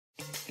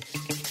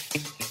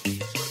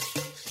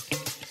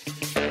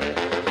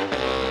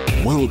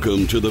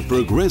Welcome to the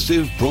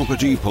Progressive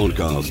Property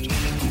Podcast,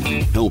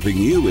 helping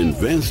you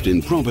invest in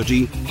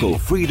property for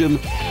freedom,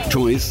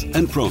 choice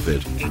and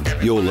profit.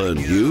 You'll learn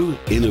new,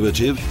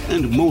 innovative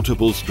and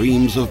multiple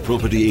streams of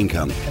property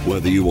income,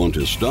 whether you want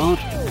to start,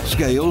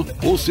 scale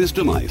or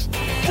systemize,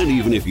 and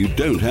even if you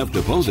don't have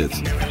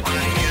deposits.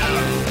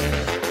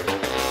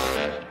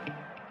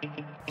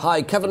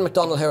 Hi, Kevin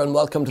McDonald here and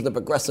welcome to the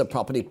Progressive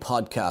Property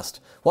Podcast.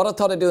 What I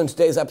thought I'd do in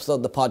today's episode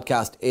of the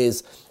podcast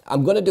is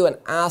I'm going to do an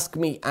Ask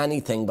Me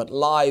Anything but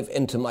live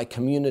into my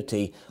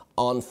community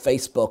on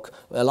Facebook.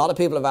 A lot of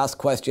people have asked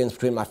questions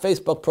between my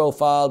Facebook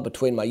profile,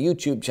 between my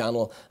YouTube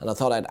channel, and I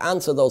thought I'd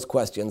answer those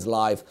questions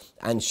live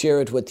and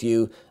share it with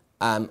you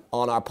on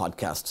our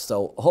podcast.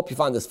 So I hope you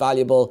find this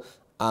valuable.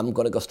 I'm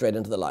going to go straight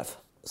into the live.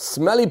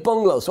 Smelly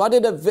bungalow. So I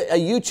did a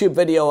YouTube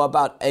video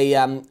about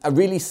a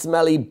really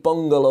smelly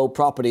bungalow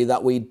property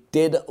that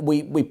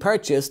we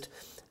purchased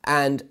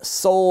and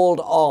sold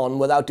on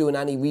without doing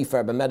any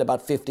refurb and made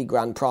about 50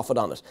 grand profit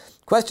on it.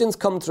 Questions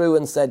come through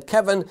and said,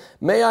 Kevin,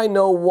 may I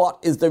know what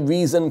is the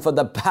reason for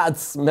the bad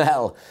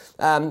smell?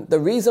 The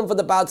reason for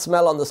the bad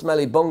smell on the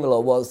smelly bungalow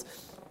was,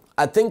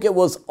 I think it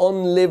was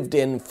unlived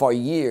in for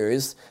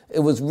years. It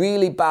was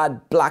really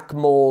bad black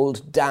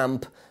mold,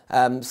 damp.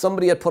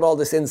 Somebody had put all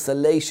this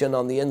insulation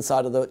on the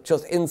inside of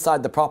just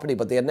inside the property,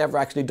 but they had never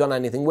actually done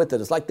anything with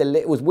it. It's like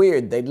it was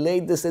weird. They'd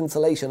laid this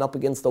insulation up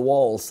against the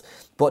walls,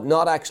 but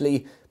not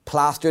actually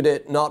plastered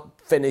it,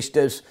 not finished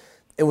it.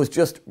 It was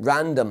just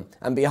random.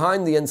 And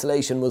behind the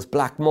insulation was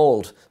black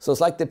mold. So it's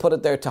like they put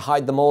it there to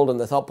hide the mold and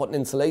they thought putting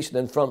insulation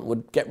in front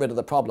would get rid of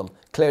the problem.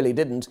 Clearly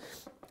didn't.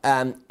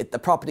 The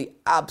property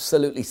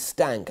absolutely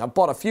stank. I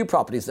bought a few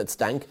properties that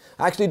stank.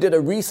 I actually did a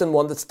recent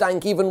one that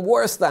stank even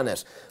worse than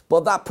it.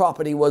 But that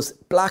property was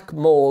black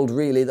mold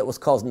really that was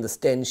causing the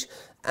stench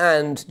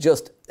and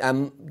just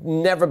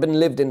never been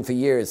lived in for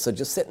years. So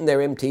just sitting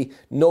there empty,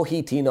 no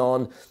heating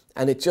on,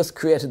 and it just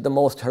created the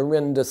most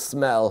horrendous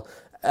smell.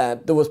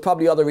 There was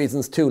probably other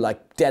reasons too,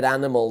 like dead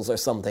animals or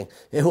something.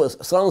 It was,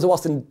 as long as it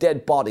wasn't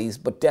dead bodies,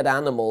 but dead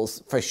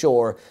animals for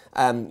sure.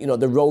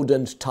 The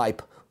rodent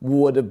type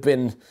would have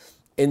been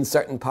in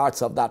certain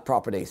parts of that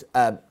property.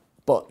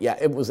 But yeah,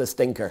 it was a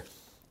stinker.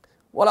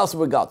 What else have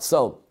we got?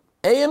 So,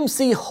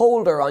 AMC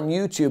Holder on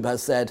YouTube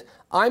has said,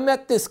 I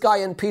met this guy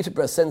in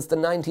Peterborough since the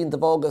 19th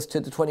of August to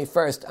the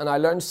 21st and I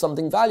learned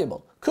something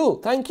valuable.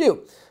 Cool, thank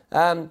you.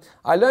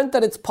 I learned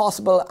that it's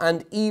possible,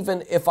 and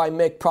even if I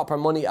make proper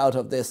money out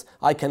of this,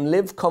 I can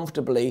live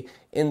comfortably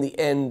in the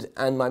end.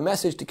 And my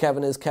message to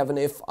Kevin is, Kevin,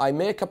 if I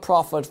make a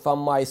profit from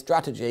my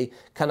strategy,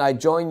 can I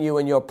join you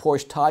in your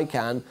Porsche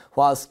Taycan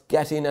whilst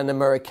getting an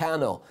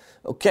Americano?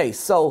 Okay,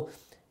 so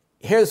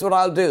here's what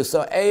I'll do.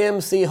 So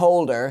AMC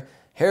Holder,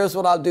 here's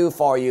what I'll do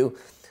for you.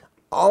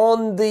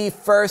 On the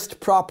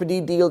first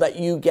property deal that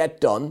you get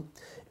done,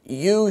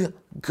 you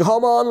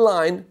come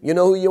online, you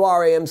know who you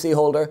are, AMC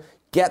Holder,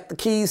 get the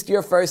keys to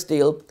your first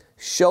deal,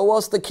 show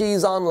us the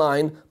keys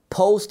online,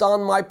 post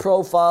on my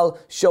profile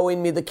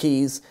showing me the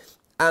keys,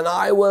 and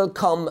I will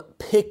come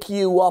pick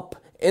you up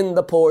in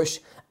the Porsche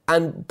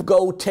and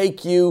go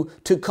take you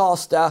to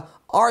Costa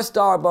or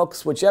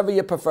Starbucks, whichever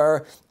you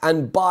prefer,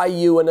 and buy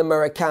you an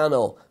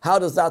Americano. How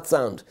does that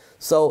sound?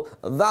 So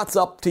that's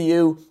up to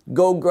you.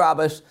 Go grab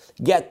it.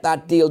 Get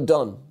that deal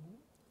done.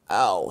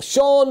 Oh,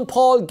 Sean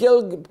Paul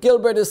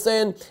Gilbert is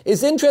saying,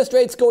 is interest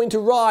rates going to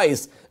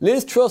rise?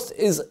 Liz Truss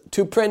is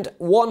to print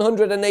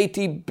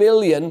 180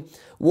 billion.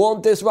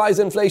 Won't this rise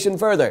inflation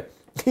further?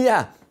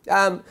 Yeah,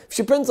 if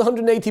she prints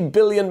 180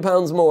 billion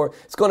pounds more,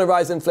 it's going to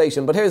rise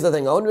inflation. But here's the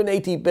thing,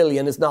 180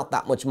 billion is not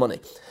that much money.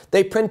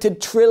 They printed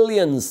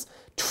trillions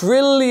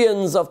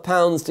of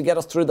pounds to get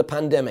us through the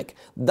pandemic.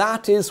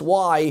 That is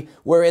why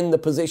we're in the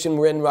position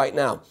we're in right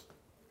now.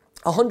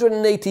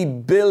 180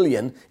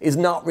 billion is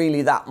not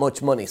really that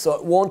much money, so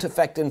it won't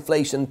affect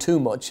inflation too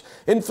much.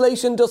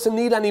 Inflation doesn't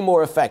need any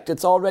more effect.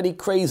 It's already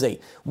crazy.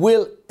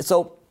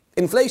 So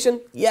inflation,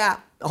 yeah,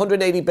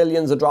 180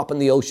 billion is a drop in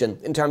the ocean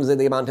in terms of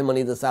the amount of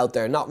money that's out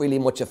there. Not really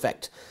much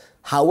effect.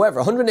 However,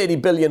 180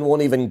 billion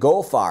won't even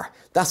go far.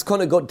 That's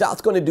going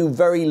to do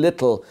very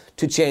little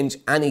to change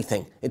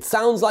anything. It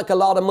sounds like a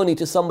lot of money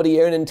to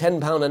somebody earning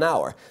 £10 an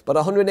hour, but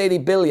 180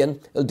 billion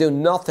will do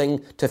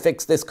nothing to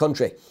fix this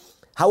country.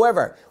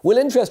 However, will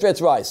interest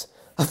rates rise?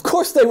 Of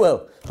course they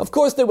will. Of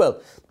course they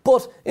will.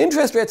 But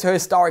interest rates are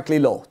historically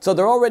low. So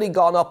they're already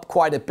gone up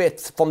quite a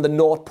bit from the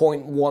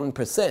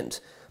 0.1%.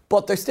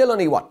 But they're still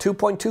only,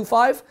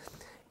 2.25?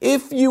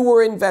 If you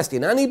were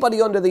investing,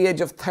 anybody under the age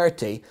of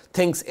 30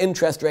 thinks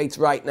interest rates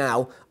right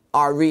now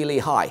are really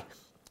high.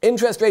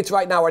 Interest rates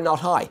right now are not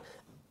high.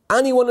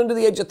 Anyone under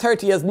the age of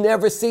 30 has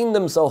never seen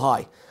them so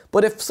high.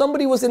 But if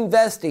somebody was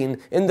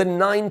investing in the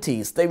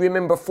 90s, they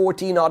remember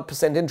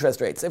 14% interest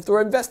rates. If they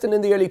were investing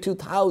in the early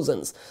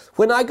 2000s,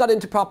 when I got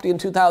into property in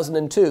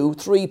 2002,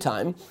 3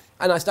 times,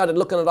 and I started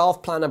looking at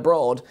off-plan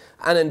abroad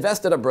and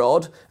invested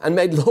abroad and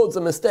made loads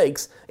of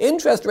mistakes,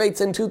 interest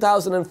rates in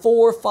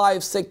 2004,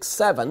 5, 6,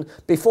 7,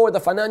 before the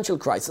financial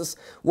crisis,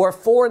 were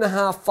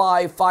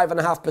 4.5%,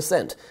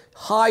 5.5%.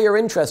 Higher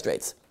interest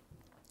rates.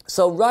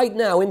 So right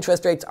now,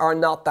 interest rates are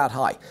not that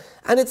high.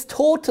 And it's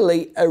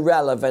totally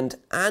irrelevant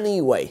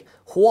anyway.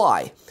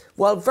 Why?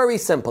 Well, very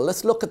simple.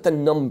 Let's look at the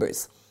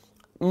numbers.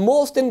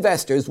 Most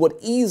investors would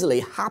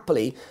easily,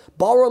 happily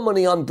borrow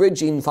money on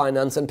bridging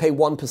finance and pay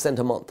 1%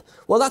 a month.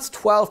 Well, that's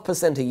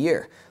 12% a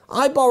year.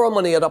 I borrow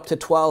money at up to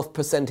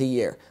 12% a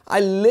year. I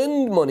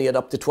lend money at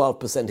up to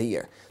 12% a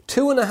year.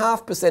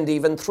 2.5%,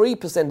 even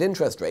 3%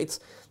 interest rates.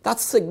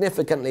 That's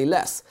significantly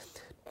less.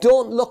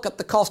 Don't look at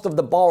the cost of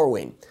the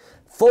borrowing.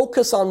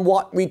 Focus on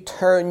what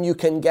return you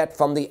can get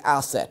from the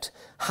asset.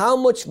 How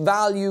much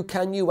value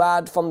can you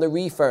add from the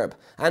refurb?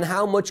 And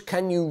how much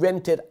can you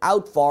rent it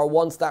out for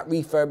once that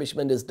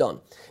refurbishment is done?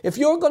 If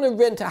you're going to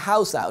rent a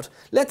house out,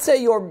 let's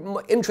say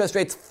your interest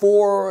rate's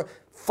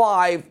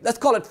 5, let's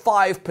call it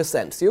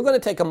 5%. So you're going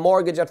to take a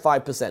mortgage at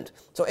 5%.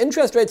 So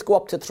interest rates go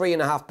up to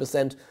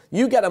 3.5%.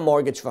 You get a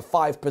mortgage for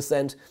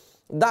 5%.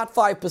 That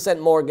 5%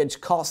 mortgage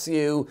costs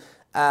you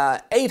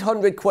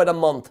 800 quid a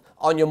month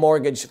on your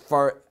mortgage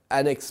for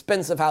an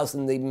expensive house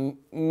in the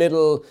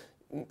middle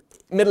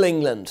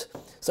England.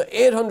 So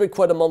 800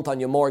 quid a month on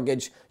your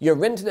mortgage. You're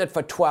renting it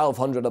for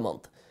 1,200 a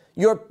month.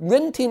 You're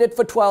renting it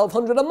for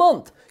 1,200 a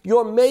month.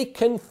 You're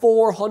making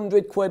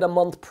 400 quid a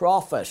month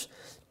profit.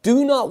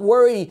 Do not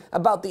worry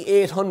about the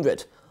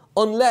 800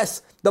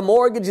 unless the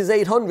mortgage is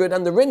 800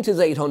 and the rent is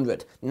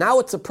 800. Now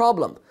it's a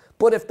problem.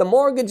 But if the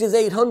mortgage is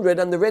 800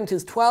 and the rent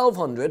is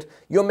 1,200,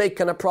 you're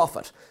making a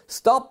profit.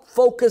 Stop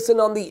focusing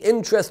on the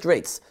interest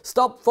rates.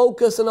 Stop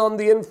focusing on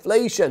the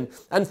inflation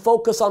and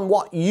focus on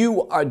what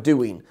you are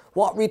doing.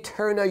 What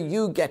return are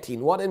you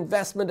getting? What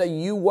investment are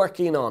you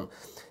working on?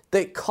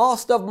 The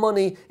cost of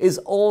money is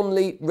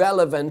only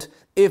relevant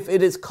if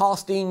it is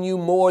costing you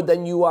more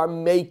than you are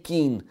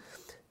making.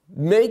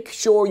 Make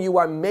sure you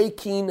are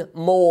making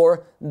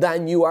more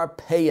than you are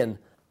paying,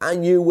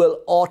 and you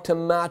will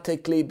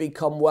automatically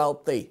become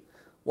wealthy.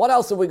 What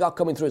else have we got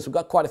coming through? So we've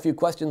got quite a few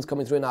questions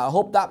coming through now. I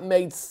hope that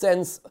made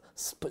sense,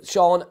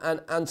 Sean, and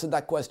answered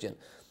that question.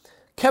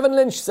 Kevin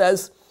Lynch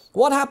says,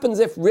 what happens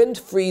if rent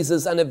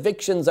freezes and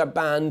evictions are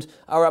banned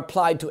or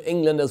applied to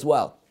England as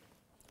well?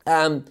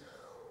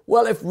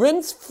 Well, if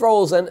rent's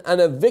frozen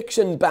and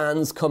eviction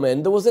bans come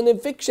in, there was an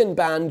eviction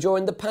ban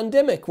during the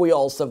pandemic. We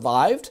all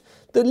survived.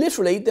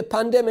 Literally, the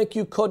pandemic,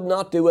 you could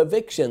not do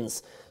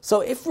evictions.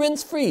 So if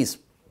rents freeze,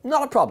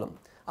 not a problem.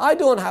 I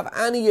don't have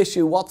any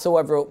issue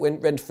whatsoever when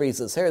rent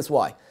freezes. Here's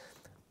why.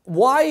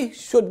 Why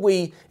should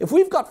we, if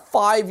we've got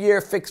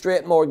 5-year fixed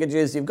rate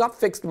mortgages, you've got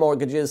fixed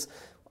mortgages,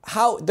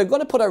 how they're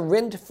going to put a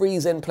rent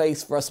freeze in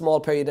place for a small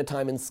period of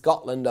time in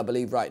Scotland, I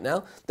believe, right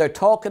now. They're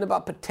talking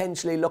about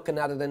potentially looking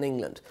at it in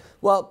England.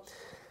 Well,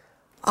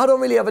 I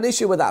don't really have an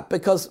issue with that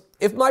because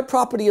if my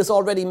property is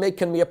already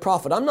making me a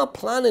profit, I'm not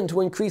planning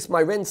to increase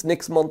my rents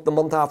next month, the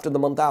month after, the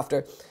month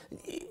after.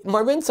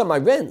 My rents are my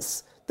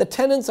rents. The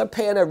tenants are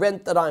paying a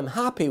rent that I'm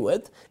happy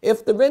with.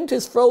 If the rent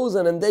is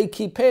frozen and they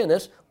keep paying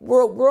it,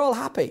 we're all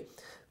happy.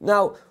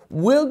 Now,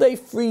 will they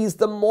freeze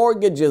the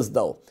mortgages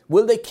though?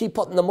 Will they keep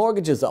putting the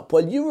mortgages up?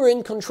 Well, you were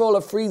in control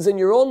of freezing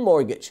your own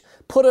mortgage.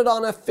 Put it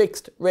on a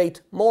fixed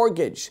rate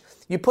mortgage.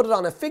 You put it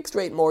on a fixed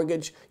rate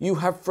mortgage, you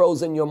have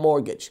frozen your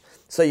mortgage.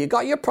 So you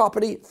got your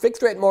property,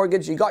 fixed rate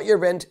mortgage, you got your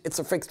rent, it's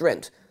a fixed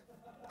rent.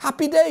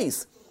 Happy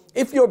days.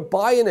 If you're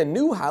buying a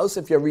new house,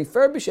 if you're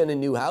refurbishing a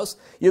new house,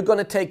 you're going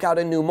to take out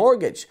a new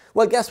mortgage.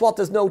 Well, guess what?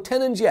 There's no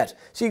tenant yet.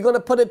 So you're going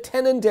to put a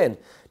tenant in.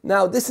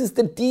 Now, this is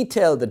the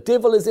detail. The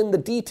devil is in the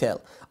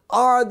detail.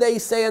 Are they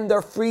saying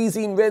they're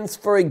freezing rents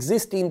for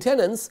existing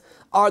tenants?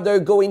 Are they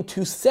going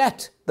to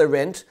set the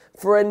rent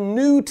for a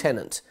new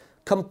tenant?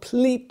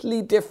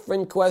 Completely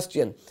different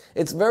question.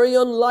 It's very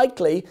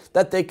unlikely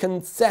that they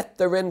can set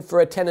the rent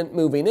for a tenant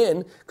moving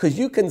in because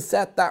you can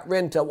set that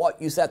rent at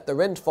what you set the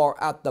rent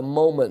for at the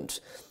moment.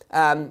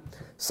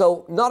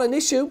 So not an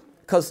issue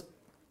because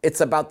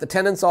it's about the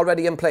tenants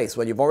already in place.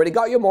 Well, you've already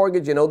got your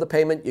mortgage, you know the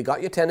payment, you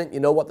got your tenant,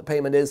 you know what the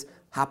payment is.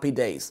 Happy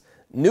days.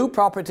 New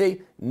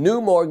property, new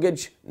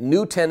mortgage,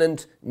 new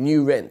tenant,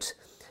 new rent.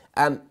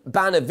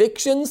 Ban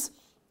evictions?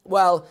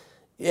 Well,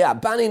 yeah,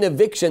 banning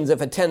evictions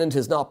if a tenant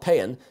is not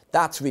paying,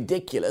 that's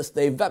ridiculous.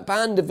 They've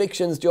banned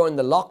evictions during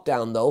the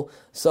lockdown though.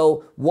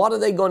 So what are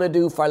they going to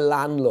do for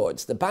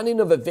landlords? The banning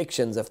of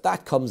evictions, if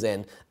that comes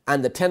in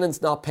and the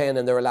tenant's not paying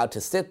and they're allowed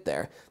to sit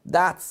there,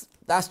 that's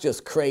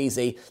just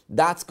crazy.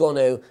 That's going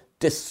to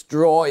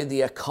destroy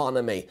the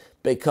economy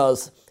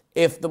because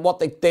what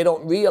they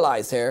don't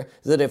realize here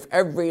is that if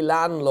every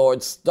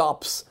landlord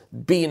stops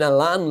being a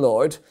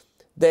landlord,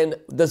 then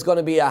there's going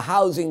to be a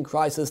housing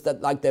crisis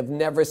that like they've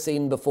never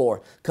seen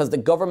before because the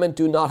government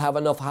do not have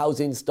enough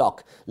housing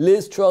stock.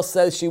 Liz Truss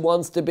says she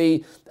wants to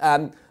be,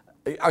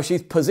 or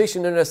she's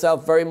positioning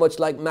herself very much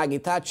like Maggie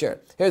Thatcher.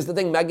 Here's the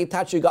thing, Maggie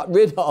Thatcher got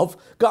rid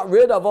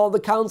of all the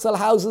council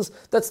houses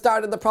that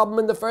started the problem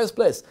in the first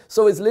place.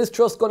 So is Liz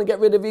Truss going to get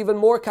rid of even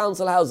more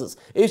council houses?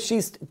 If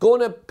she's going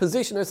to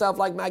position herself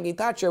like Maggie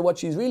Thatcher, what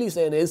she's really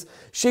saying is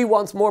she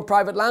wants more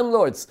private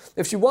landlords.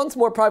 If she wants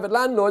more private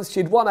landlords,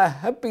 she'd want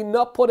to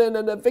not put in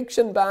an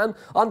eviction ban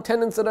on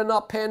tenants that are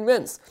not paying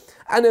rents.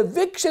 An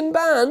eviction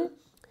ban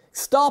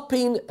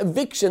Stopping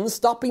evictions,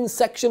 stopping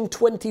Section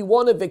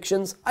 21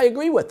 evictions, I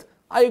agree with.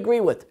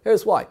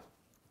 Here's why.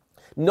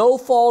 No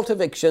fault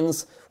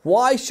evictions.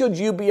 Why should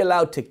you be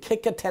allowed to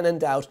kick a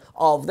tenant out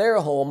of their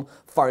home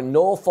for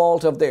no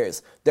fault of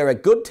theirs? They're a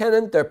good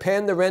tenant, they're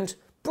paying the rent.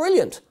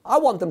 Brilliant. I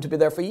want them to be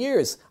there for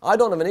years. I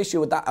don't have an issue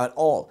with that at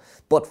all.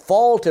 But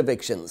fault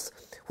evictions,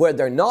 where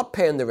they're not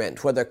paying the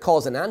rent, where they're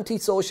causing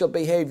antisocial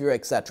behaviour,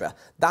 etc.,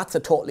 that's a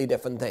totally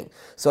different thing.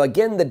 So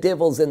again, the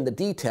devil's in the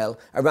detail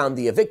around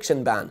the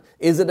eviction ban.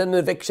 Is it an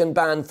eviction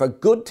ban for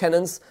good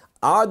tenants?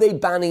 Are they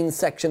banning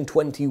Section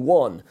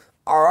 21?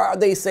 Or are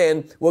they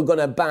saying we're going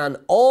to ban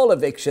all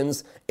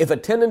evictions? If a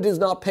tenant is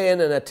not paying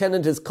and a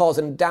tenant is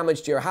causing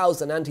damage to your house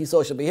and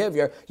antisocial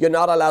behaviour, you're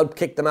not allowed to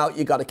kick them out,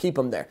 you got to keep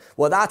them there.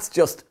 Well, that's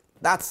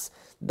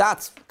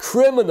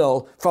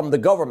criminal from the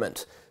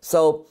government.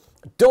 So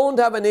don't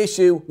have an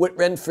issue with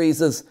rent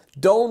freezes.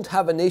 Don't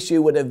have an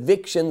issue with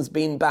evictions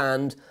being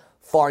banned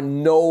for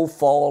no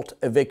fault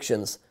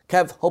evictions.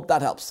 Kev, hope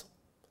that helps.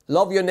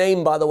 Love your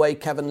name, by the way,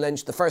 Kevin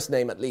Lynch, the first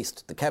name at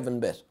least, the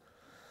Kevin bit.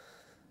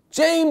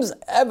 James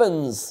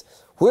Evans,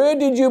 where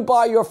did you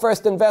buy your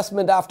first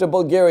investment after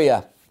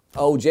Bulgaria?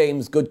 Oh,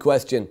 James, good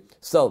question.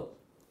 So,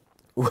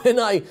 when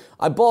I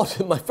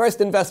bought my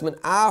first investment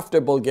after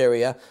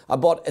Bulgaria, I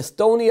bought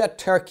Estonia,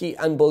 Turkey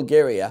and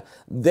Bulgaria.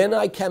 Then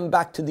I came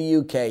back to the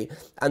UK,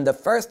 and the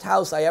first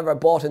house I ever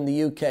bought in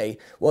the UK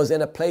was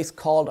in a place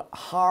called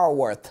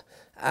Harworth.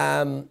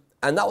 And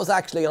that was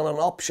actually on an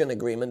option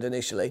agreement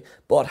initially,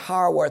 but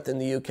Harworth in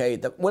the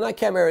UK. When I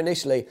came here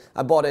initially,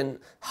 I bought in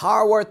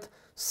Harworth,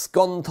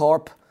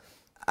 Scunthorpe,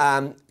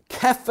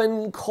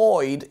 Cefn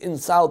Coed in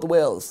South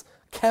Wales.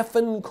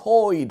 Cefn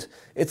Coed.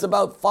 It's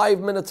about 5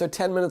 minutes or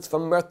 10 minutes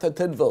from Merthyr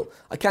Tydfil.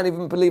 I can't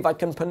even believe I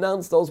can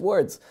pronounce those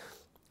words.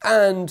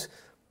 And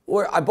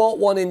I bought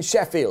one in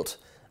Sheffield.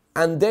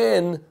 And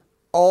then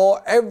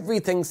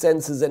everything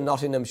since is in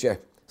Nottinghamshire.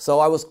 So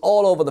I was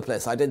all over the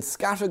place. I did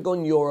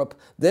Scattergun Europe,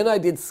 then I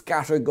did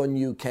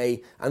Scattergun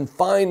UK, and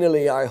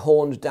finally I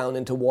honed down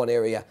into one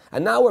area.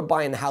 And now we're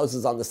buying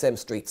houses on the same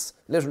streets,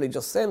 literally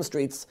just same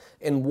streets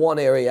in one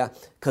area,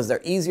 because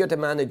they're easier to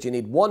manage. You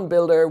need one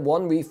builder,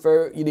 one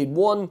reefer, you need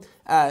one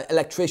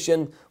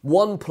electrician,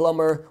 one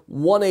plumber,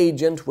 one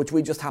agent, which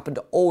we just happen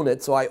to own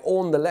it. So I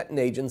own the letting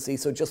agency,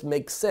 so it just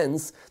makes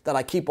sense that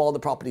I keep all the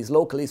properties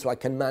locally so I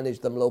can manage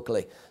them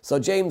locally. So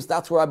James,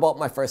 that's where I bought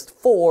my first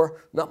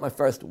 4, not my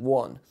first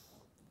 1.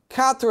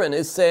 Catherine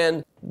is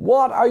saying,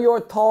 what are your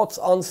thoughts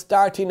on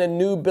starting a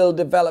new build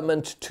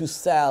development to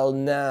sell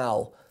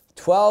now?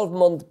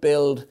 12-month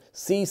build,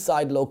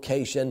 seaside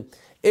location.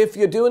 If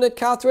you're doing it,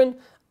 Catherine,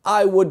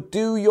 I would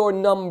do your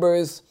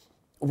numbers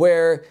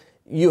where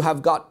you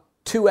have got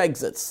 2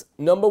 exits.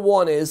 Number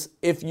 1 is,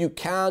 if you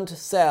can't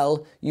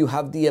sell, you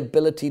have the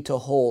ability to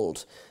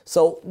hold.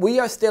 So we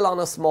are still on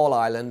a small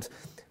island.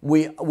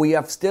 We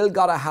have still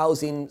got a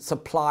housing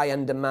supply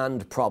and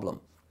demand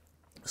problem.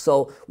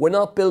 So we're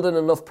not building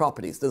enough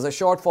properties. There's a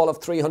shortfall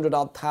of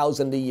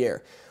 300,000 a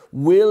year.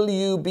 Will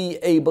you be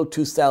able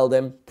to sell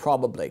them?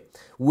 Probably.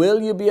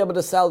 Will you be able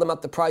to sell them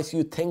at the price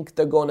you think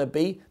they're going to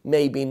be?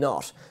 Maybe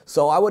not.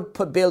 So I would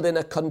build in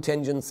a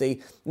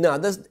contingency.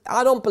 Now,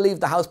 I don't believe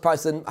the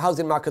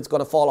housing market's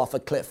going to fall off a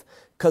cliff,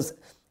 because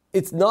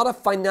it's not a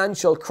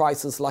financial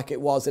crisis like it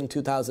was in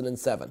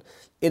 2007.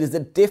 It is a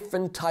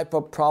different type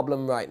of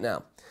problem right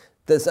now.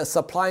 There's a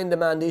supply and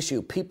demand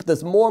issue.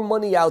 There's more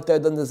money out there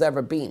than there's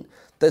ever been.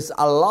 There's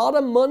a lot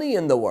of money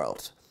in the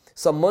world.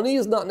 So money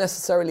is not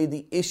necessarily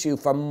the issue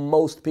for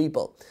most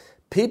people.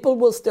 People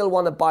will still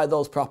want to buy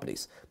those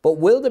properties. But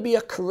will there be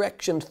a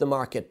correction to the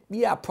market?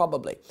 Yeah,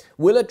 probably.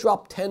 Will it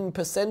drop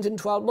 10% in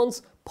 12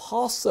 months?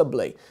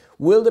 Possibly.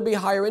 Will there be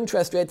higher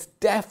interest rates?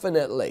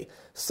 Definitely.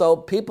 So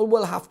people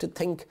will have to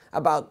think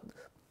about,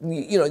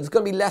 there's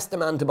going to be less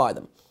demand to buy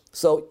them.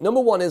 So number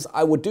 1 is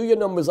I would do your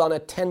numbers on a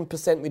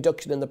 10%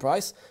 reduction in the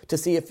price to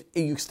see if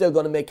you're still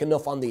going to make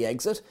enough on the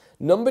exit.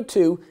 Number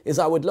 2 is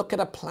I would look at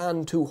a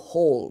plan to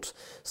hold.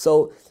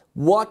 So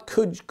what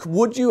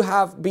would you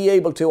be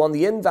able to, on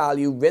the in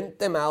value, rent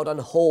them out and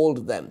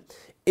hold them?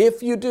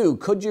 If you do,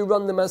 could you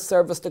run them as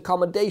serviced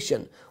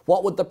accommodation?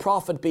 What would the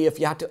profit be if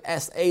you had to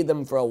SA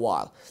them for a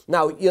while?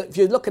 Now, if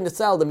you're looking to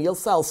sell them, you'll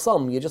sell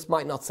some. You just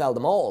might not sell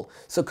them all.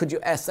 So could you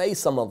SA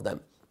some of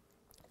them?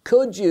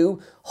 Could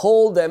you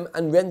hold them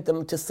and rent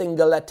them to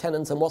single-let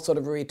tenants, and what sort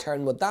of a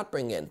return would that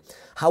bring in?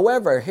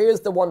 However,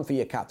 here's the one for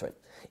you, Catherine.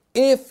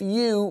 If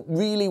you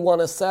really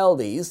want to sell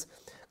these,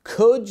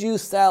 could you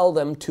sell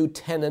them to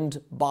tenant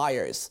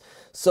buyers?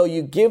 So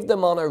you give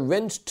them on a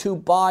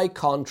rent-to-buy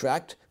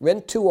contract,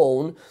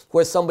 rent-to-own,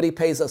 where somebody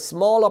pays a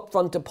small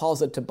upfront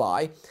deposit to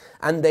buy,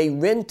 and they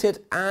rent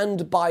it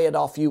and buy it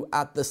off you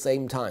at the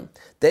same time.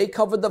 They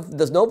cover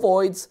there's no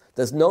voids,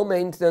 there's no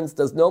maintenance,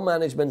 there's no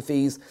management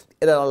fees.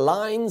 It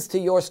aligns to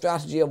your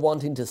strategy of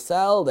wanting to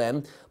sell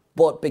them,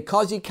 but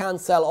because you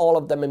can't sell all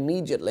of them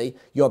immediately,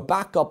 your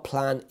backup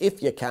plan,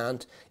 if you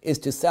can't, is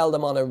to sell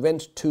them on a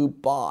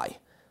rent-to-buy.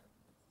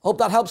 Hope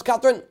that helps,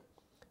 Catherine.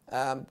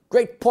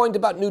 Great point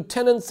about new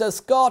tenants, says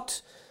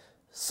Scott.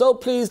 So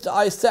pleased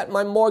I set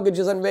my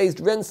mortgages and raised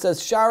rents,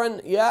 says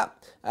Sharon. Yeah.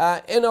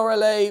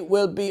 NRLA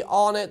will be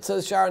on it,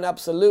 says Sharon.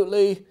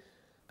 Absolutely.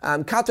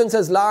 Catherine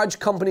says large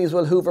companies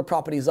will hoover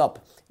properties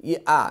up.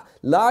 Yeah.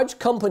 Large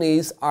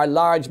companies are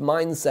large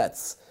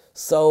mindsets.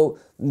 So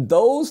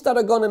those that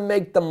are going to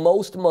make the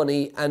most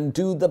money and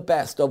do the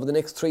best over the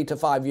next 3 to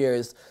 5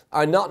 years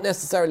are not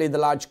necessarily the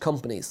large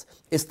companies.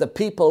 It's the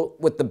people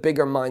with the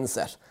bigger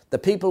mindset. The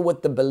people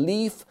with the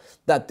belief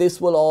that this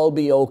will all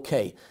be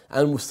okay.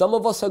 And some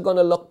of us are going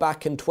to look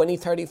back in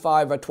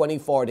 2035 or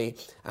 2040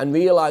 and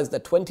realize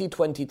that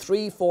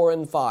 2023, 4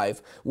 and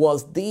 5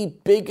 was the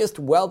biggest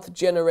wealth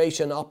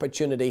generation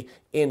opportunity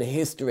in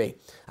history.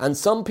 And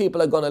some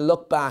people are going to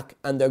look back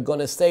and they're going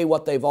to say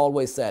what they've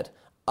always said.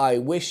 I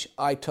wish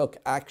I took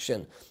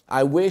action.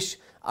 I wish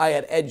I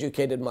had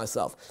educated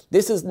myself.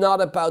 This is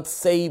not about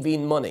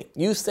saving money.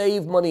 You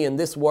save money in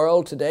this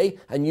world today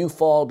and you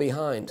fall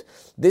behind.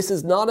 This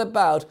is not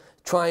about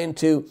trying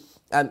to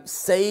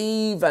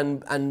save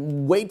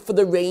and wait for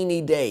the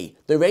rainy day.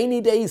 The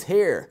rainy day's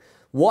here.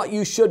 What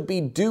you should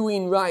be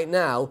doing right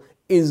now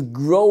is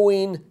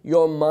growing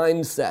your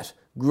mindset,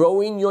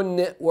 growing your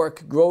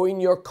network,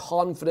 growing your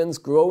confidence,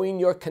 growing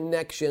your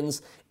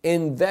connections,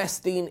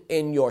 investing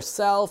in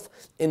yourself,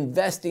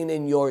 investing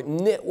in your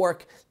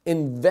network,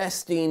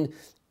 investing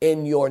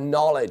in your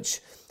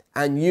knowledge,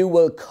 and you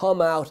will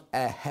come out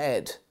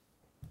ahead.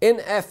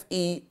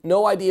 NFE,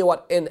 no idea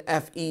what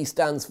NFE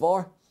stands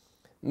for.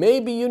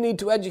 Maybe you need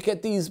to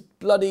educate these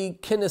bloody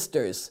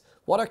kinisters.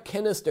 What are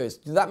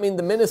kinisters? Does that mean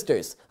the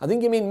ministers? I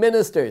think you mean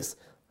ministers.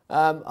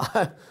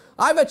 I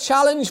have a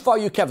challenge for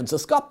you, Kevin. So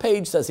Scott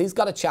Page says he's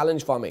got a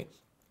challenge for me.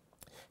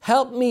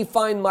 Help me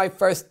find my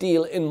first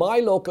deal in my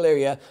local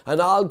area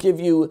and I'll give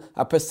you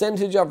a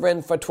percentage of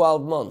rent for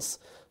 12 months.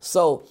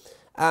 So,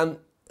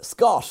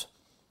 Scott,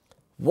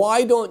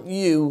 why don't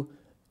you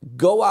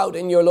go out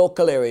in your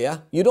local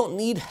area? You don't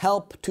need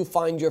help to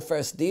find your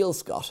first deal,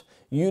 Scott.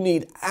 You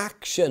need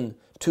action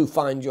to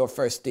find your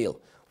first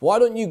deal. Why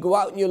don't you go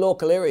out in your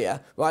local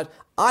area, right?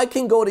 I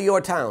can go to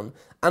your town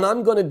and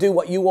I'm going to do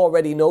what you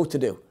already know to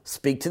do.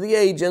 Speak to the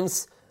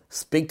agents,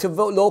 speak to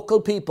local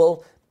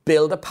people,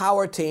 build a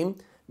power team,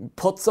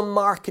 put some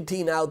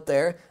marketing out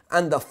there,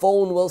 and the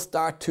phone will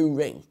start to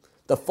ring.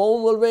 The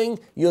phone will ring,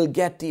 you'll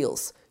get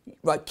deals.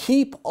 Right?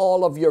 Keep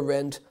all of your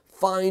rent,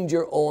 find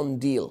your own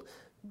deal.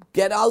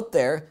 Get out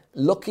there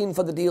looking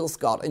for the deal,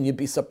 Scott, and you'd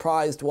be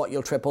surprised what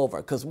you'll trip over.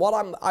 Because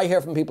what I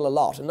hear from people a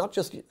lot, and not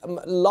just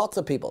lots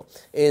of people,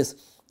 is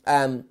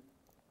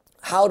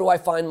how do I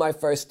find my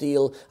first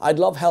deal? I'd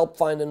love help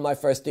finding my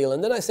first deal.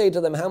 And then I say to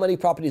them, how many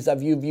properties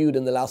have you viewed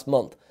in the last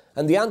month?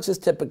 And the answer is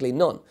typically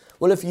none.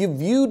 Well, if you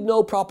viewed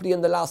no property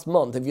in the last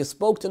month, if you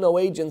spoke to no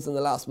agents in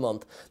the last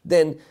month,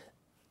 then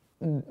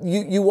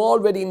you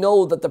already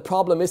know that the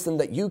problem isn't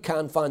that you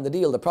can't find the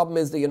deal. The problem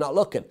is that you're not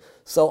looking.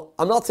 So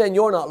I'm not saying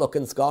you're not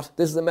looking, Scott.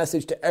 This is a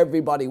message to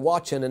everybody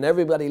watching and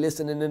everybody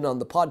listening in on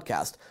the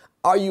podcast.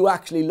 Are you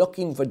actually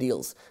looking for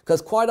deals?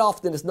 Because quite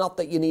often it's not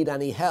that you need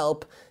any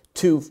help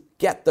to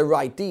get the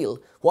right deal.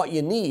 What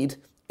you need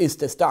is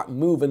to start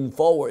moving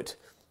forward.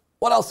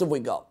 What else have we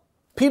got?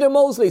 Peter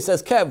Mosley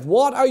says, Kev,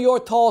 what are your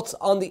thoughts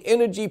on the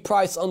energy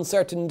price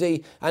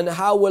uncertainty and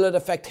how will it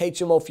affect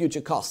HMO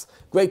future costs?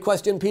 Great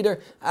question, Peter.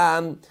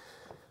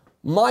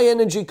 My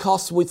energy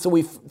costs,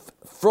 we've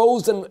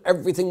frozen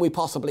everything we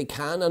possibly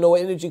can. I know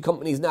energy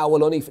companies now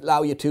will only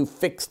allow you to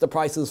fix the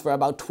prices for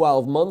about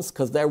 12 months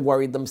because they're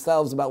worried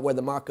themselves about where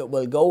the market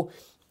will go.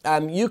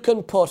 You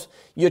can put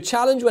your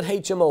challenge with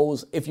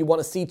HMOs, if you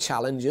want to see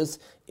challenges,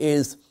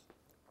 is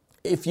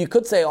if you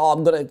could say,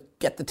 I'm going to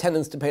get the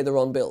tenants to pay their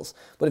own bills.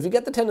 But if you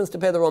get the tenants to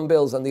pay their own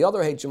bills and the other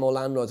HMO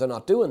landlords are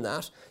not doing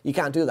that, you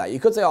can't do that. You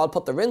could say, I'll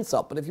put the rents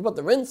up. But if you put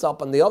the rents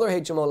up and the other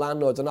HMO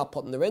landlords are not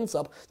putting the rents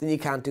up, then you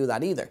can't do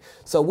that either.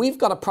 So we've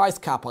got a price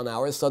cap on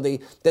ours. So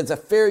there's a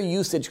fair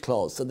usage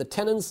clause. So the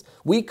tenants,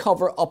 we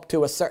cover up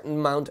to a certain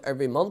amount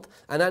every month,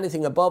 and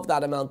anything above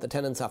that amount the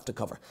tenants have to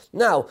cover.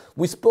 Now,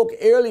 we spoke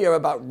earlier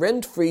about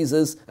rent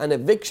freezes and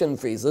eviction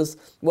freezes.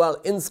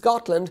 Well, in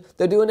Scotland,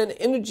 they're doing an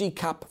energy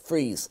cap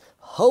freeze.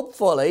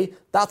 Hopefully,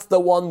 that's the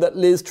one that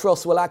Liz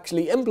Truss will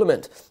actually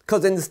implement.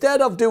 Because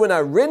instead of doing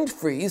a rent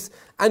freeze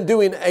and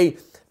doing a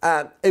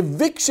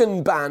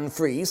eviction ban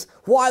freeze,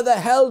 why the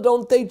hell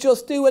don't they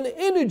just do an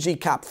energy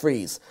cap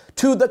freeze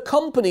to the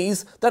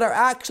companies that are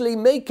actually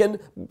making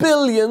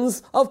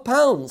billions of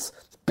pounds?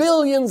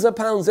 Billions of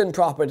pounds in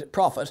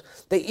profit.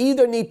 They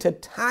either need to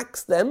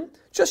tax them,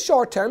 just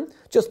short term,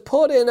 just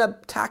put in a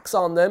tax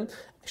on them,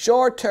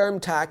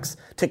 short-term tax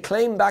to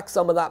claim back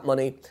some of that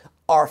money,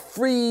 or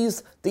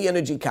freeze the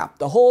energy cap.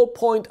 The whole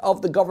point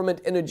of the government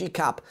energy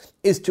cap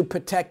is to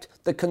protect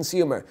the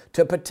consumer,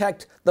 to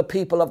protect the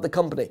people of the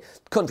country,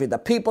 the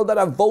people that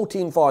are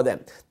voting for them,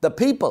 the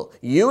people,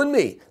 you and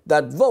me,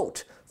 that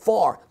vote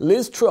for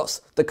Liz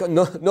Truss.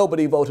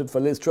 Nobody voted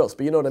for Liz Truss,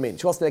 but you know what I mean.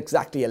 She wasn't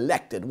exactly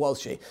elected,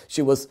 was she?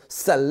 She was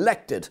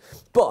selected.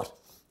 But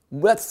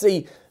let's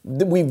see,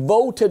 we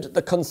voted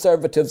the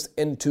Conservatives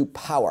into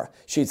power.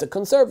 She's a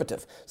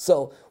Conservative.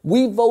 So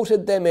we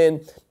voted them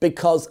in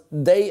because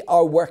they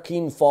are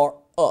working for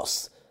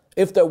us,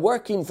 if they're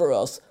working for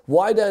us,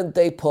 why don't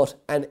they put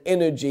an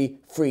energy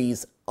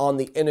freeze on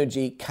the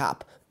energy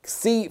cap?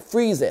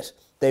 Freeze it.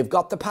 They've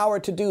got the power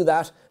to do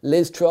that.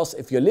 Liz Truss,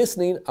 if you're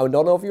listening, I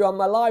don't know if you're on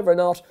my live or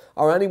not,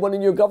 or anyone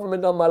in your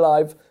government on my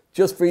live,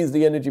 just freeze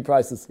the energy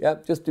prices. Yeah,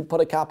 just to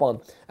put a cap on.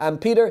 And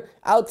Peter,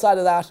 outside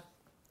of that,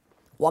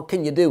 what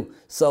can you do?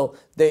 So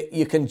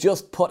you can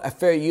just put a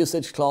fair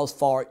usage clause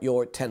for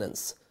your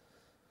tenants.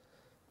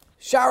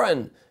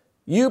 Sharon,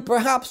 you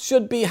perhaps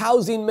should be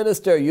housing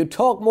minister. You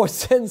talk more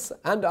sense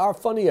and are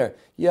funnier.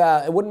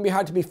 Yeah, it wouldn't be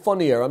hard to be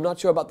funnier. I'm not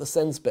sure about the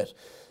sense bit.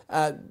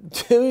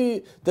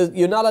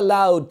 You're not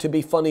allowed to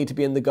be funny to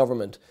be in the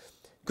government.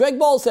 Greg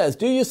Ball says,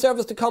 do you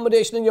serviced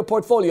accommodation in your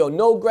portfolio?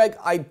 No, Greg,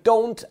 I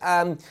don't.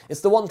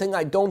 It's the one thing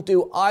I don't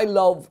do. I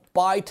love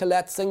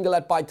buy-to-let,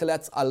 single-let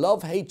buy-to-lets. I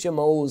love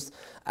HMOs.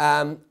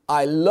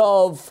 I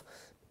love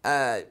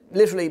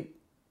literally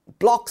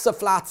blocks of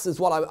flats is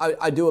what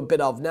I do a bit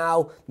of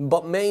now,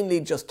 but mainly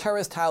just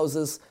terraced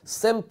houses,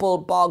 simple,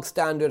 bog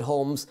standard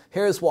homes.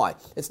 Here's why.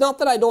 It's not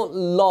that I don't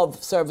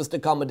love serviced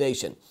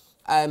accommodation.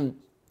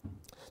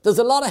 There's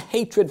a lot of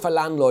hatred for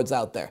landlords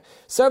out there.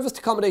 Serviced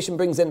accommodation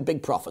brings in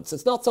big profits.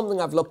 It's not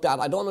something I've looked at.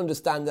 I don't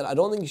understand it. I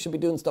don't think you should be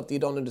doing stuff that you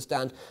don't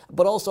understand.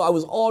 But also, I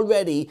was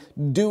already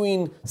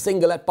doing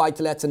single-let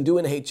buy-to-lets and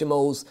doing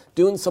HMOs,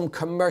 doing some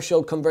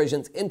commercial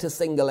conversions into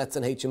single-lets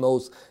and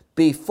HMOs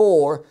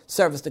before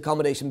serviced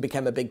accommodation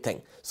became a big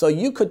thing. So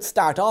you could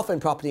start off in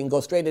property and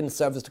go straight into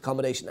serviced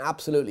accommodation,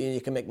 absolutely, and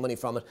you can make money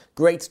from it.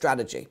 Great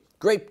strategy.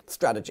 Great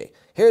strategy.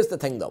 Here's the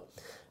thing, though.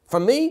 For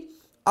me,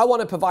 I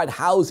want to provide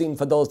housing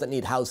for those that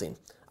need housing.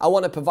 I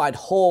want to provide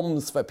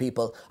homes for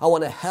people. I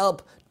want to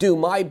help do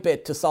my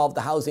bit to solve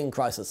the housing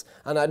crisis.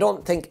 And I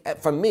don't think,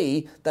 for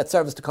me, that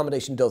serviced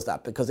accommodation does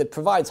that because it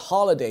provides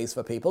holidays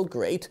for people.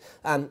 Great.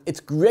 It's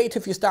great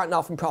if you're starting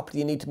off in property,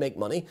 you need to make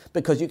money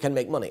because you can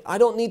make money. I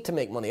don't need to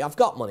make money. I've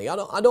got money.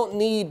 I don't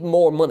need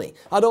more money.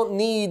 I don't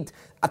need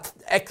an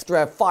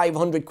extra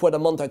 500 quid a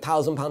month or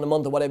 £1,000 a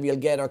month or whatever you'll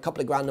get or a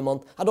couple of grand a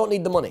month. I don't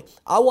need the money.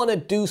 I want to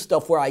do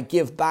stuff where I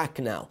give back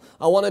now.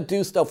 I want to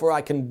do stuff where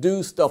I can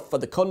do stuff for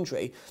the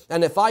country.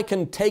 And if I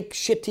can take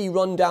shitty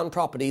rundown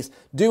properties,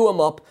 do them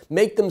up,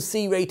 make them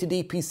C-rated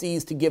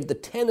EPCs to give the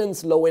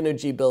tenants low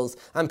energy bills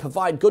and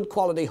provide good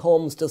quality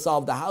homes to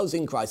solve the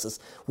housing crisis,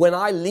 when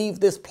I leave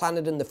this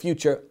planet in the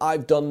future,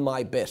 I've done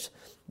my bit.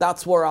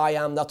 That's where I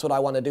am. That's what I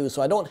want to do.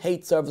 So I don't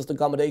hate serviced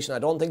accommodation. I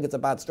don't think it's a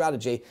bad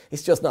strategy.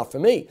 It's just not for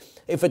me.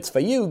 If it's for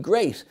you,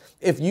 great.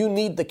 If you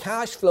need the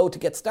cash flow to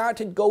get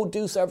started, go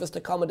do serviced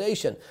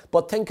accommodation.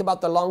 But think about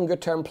the longer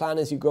term plan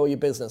as you grow your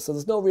business. So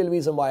there's no real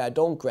reason why I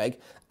don't, Greg,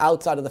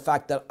 outside of the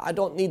fact that I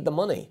don't need the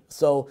money.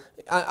 So,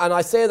 and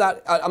I say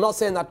that, I'm not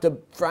saying that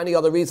for any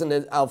other reason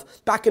of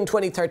back in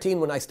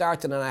 2013 when I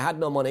started and I had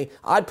no money,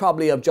 I'd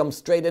probably have jumped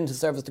straight into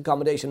serviced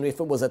accommodation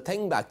if it was a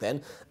thing back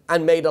then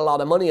and made a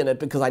lot of money in it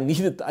because I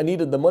needed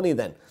the money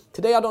then.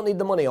 Today I don't need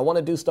the money. I want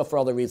to do stuff for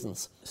other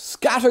reasons.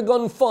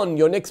 Scattergun Fun,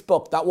 your next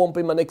book. That won't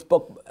be my next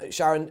book,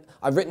 Sharon.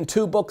 I've written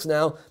 2 books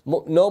now,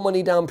 No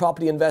Money Down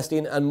Property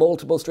Investing and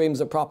Multiple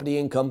Streams of Property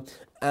Income,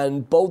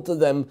 and both of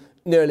them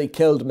nearly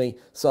killed me.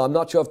 So I'm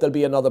not sure if there'll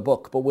be another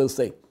book, but we'll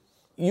see.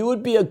 You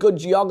would be a good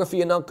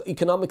geography and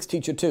economics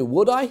teacher too,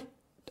 would I?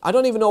 I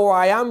don't even know where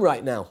I am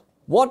right now.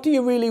 What do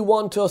you really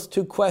want us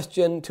to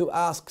question to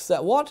ask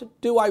self?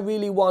 What do I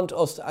really want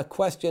us a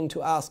question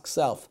to ask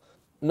self?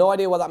 No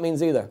idea what that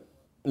means either.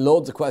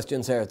 Loads of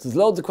questions here. There's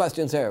loads of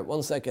questions here.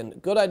 1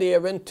 second. Good idea,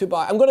 rent to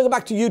buy. I'm going to go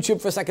back to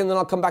YouTube for a second, then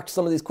I'll come back to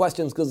some of these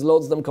questions because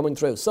loads of them coming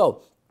through.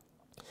 So,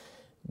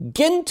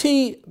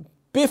 Ginty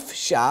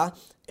Bifsha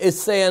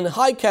is saying,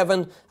 hi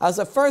Kevin, as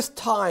a first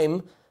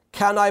time,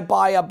 can I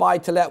buy a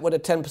buy-to-let with a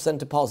 10%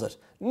 deposit?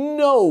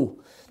 No.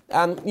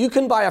 You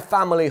can buy a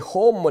family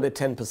home with a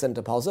 10%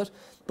 deposit,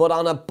 but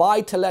on a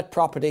buy-to-let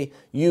property,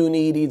 you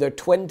need either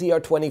 20 or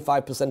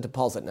 25%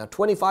 deposit. Now,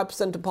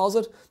 25%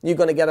 deposit, you're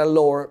going to get a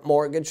lower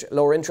mortgage,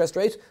 lower interest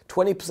rate.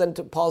 20%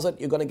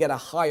 deposit, you're going to get a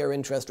higher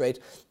interest rate.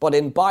 But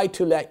in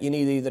buy-to-let, you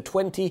need either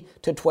 20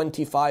 to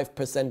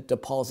 25%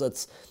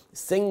 deposits.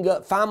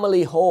 Single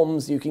family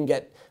homes, you can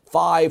get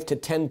 5 to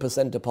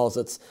 10%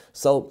 deposits.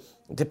 So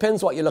it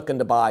depends what you're looking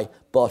to buy,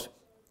 but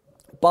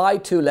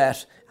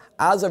buy-to-let,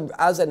 as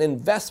an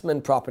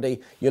investment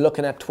property, you're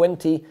looking at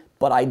 20,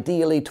 but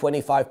ideally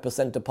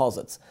 25%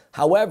 deposits.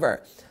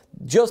 However,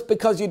 just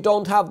because you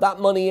don't have that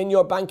money in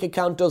your bank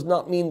account does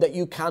not mean that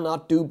you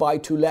cannot do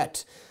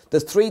buy-to-let.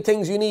 There's 3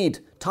 things you need: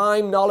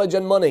 time, knowledge,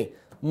 and money.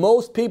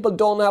 Most people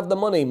don't have the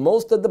money.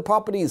 Most of the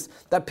properties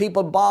that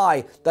people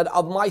buy, that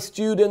of my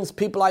students,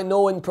 people I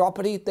know in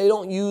property, they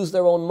don't use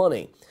their own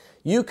money.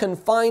 You can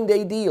find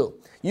a deal.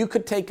 You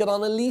could take it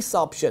on a lease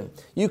option.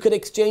 You could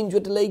exchange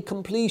with delayed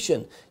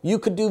completion. You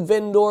could do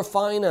vendor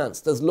finance.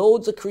 There's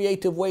loads of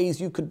creative ways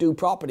you could do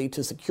property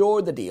to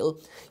secure the deal.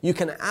 You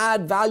can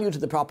add value to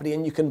the property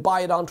and you can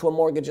buy it onto a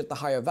mortgage at the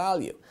higher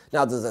value.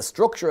 Now, there's a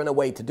structure and a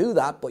way to do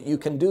that, but you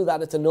can do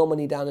that. It's a no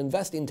money down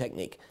investing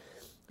technique.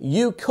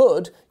 You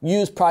could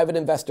use private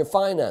investor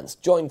finance,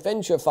 joint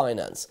venture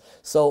finance.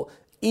 So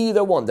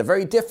either one. They're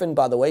very different,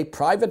 by the way.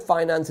 Private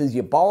finance is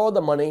you borrow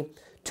the money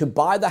to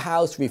buy the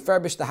house,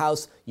 refurbish the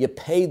house, you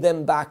pay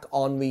them back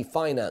on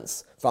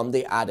refinance from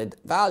the added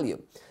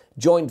value.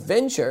 Joint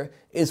venture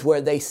is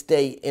where they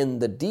stay in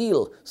the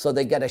deal, so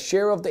they get a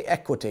share of the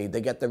equity,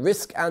 they get the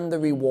risk and the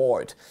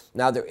reward.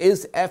 Now there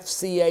is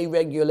FCA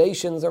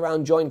regulations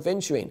around joint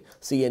venturing,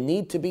 so you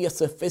need to be a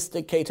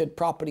sophisticated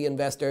property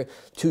investor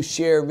to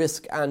share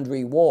risk and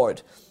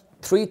reward.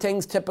 3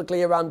 things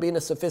typically around being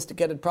a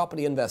sophisticated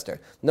property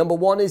investor. Number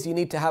 1 is you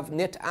need to have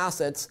net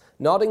assets,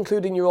 not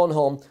including your own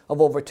home,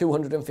 of over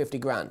 250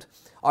 grand.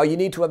 Or you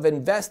need to have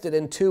invested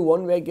in 2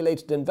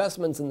 unregulated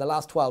investments in the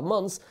last 12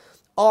 months,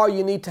 or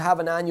you need to have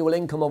an annual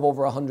income of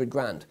over 100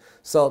 grand.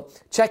 So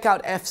check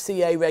out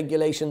FCA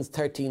Regulations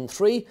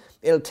 13.3.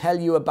 It'll tell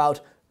you about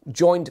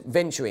joint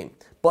venturing.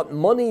 But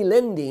money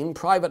lending,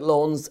 private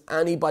loans,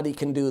 anybody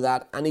can do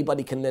that.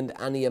 Anybody can lend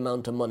any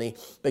amount of money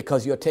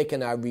because you're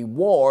taking a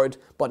reward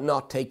but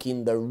not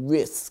taking the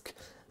risk.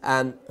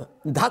 And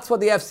that's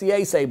what the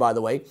FCA say, by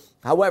the way.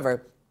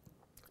 However,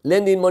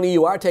 lending money,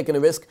 you are taking a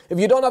risk if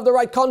you don't have the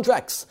right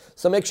contracts.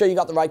 So make sure you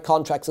got the right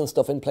contracts and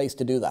stuff in place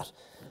to do that.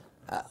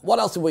 What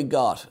else have we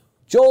got?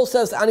 Joel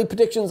says, any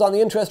predictions on the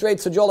interest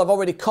rates? So Joel, I've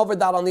already covered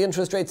that on the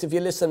interest rates if you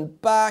listen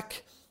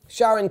back.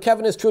 Sharon,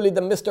 Kevin is truly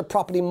the Mr.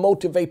 Property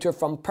Motivator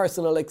from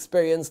personal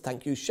experience.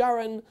 Thank you,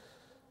 Sharon.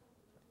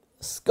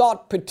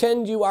 Scott,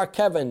 pretend you are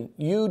Kevin.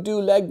 You do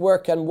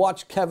legwork and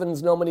watch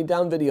Kevin's No Money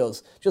Down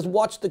videos.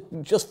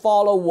 Just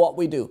follow what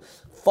we do.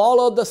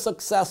 Follow the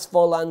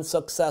successful and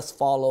success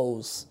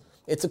follows.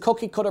 It's a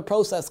cookie cutter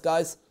process,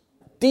 guys.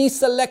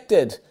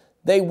 Deselected.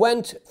 They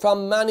went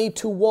from many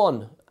to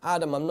one.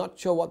 Adam, I'm not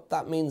sure what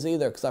that means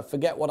either because I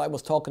forget what I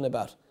was talking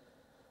about.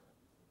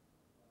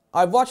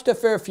 I've watched a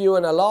fair few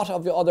and a lot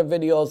of your other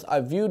videos.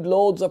 I've viewed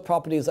loads of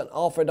properties and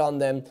offered on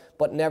them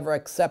but never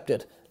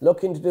accepted.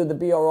 Looking to do the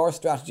BRR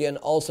strategy and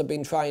also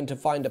been trying to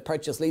find a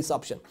purchase lease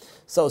option.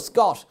 So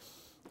Scott,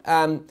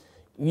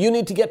 you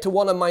need to get to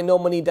one of my No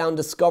Money Down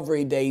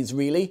discovery days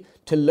really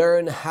to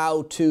learn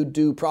how to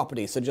do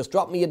property. So just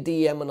drop me a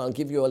DM and I'll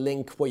give you a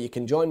link where you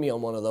can join me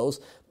on one of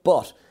those.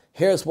 But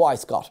here's why,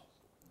 Scott.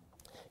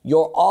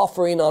 You're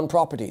offering on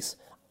properties.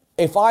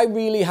 If I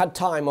really had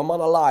time, I'm on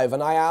a live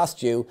and I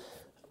asked you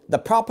the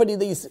property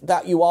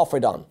that you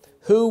offered on,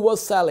 who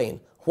was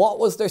selling, what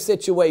was their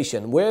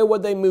situation, where were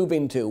they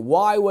moving to,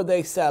 why were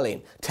they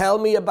selling, tell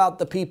me about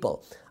the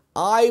people.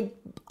 I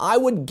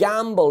would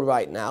gamble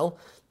right now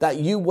that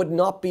you would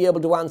not be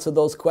able to answer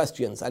those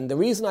questions. And the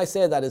reason I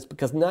say that is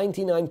because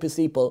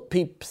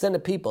 99%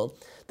 of people,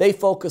 they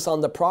focus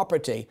on the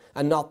property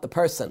and not the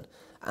person.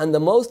 And the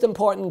most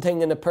important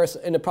thing in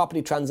a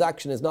property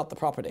transaction is not the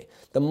property.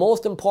 The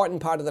most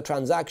important part of the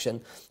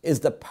transaction is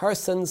the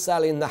person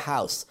selling the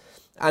house.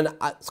 And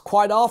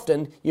quite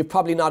often, you've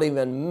probably not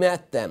even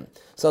met them.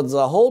 So there's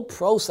a whole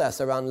process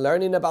around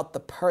learning about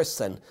the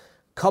person.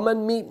 Come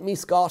and meet me,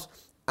 Scott,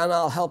 and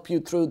I'll help you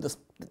through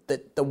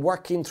the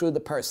working through the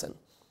person.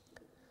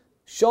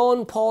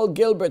 Sean Paul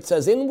Gilbert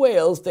says, in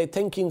Wales, they're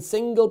thinking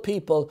single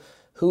people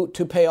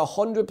to pay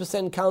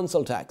 100%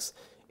 council tax.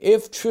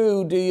 If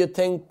true, do you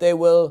think they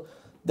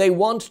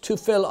want to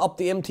fill up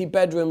the empty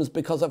bedrooms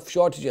because of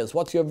shortages?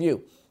 What's your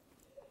view?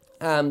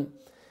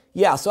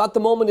 Yeah, so at the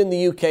moment in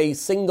the UK,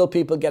 single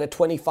people get a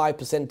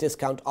 25%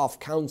 discount off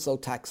council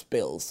tax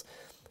bills.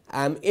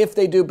 If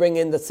they do bring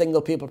in that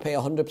single people pay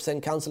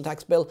 100% council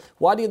tax bill,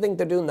 why do you think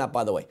they're doing that,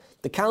 by the way?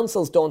 The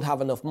councils don't have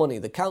enough money.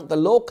 The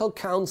local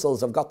councils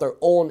have got their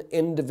own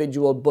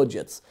individual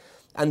budgets.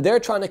 And they're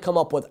trying to come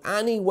up with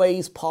any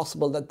ways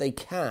possible that they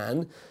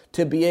can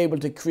to be able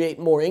to create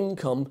more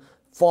income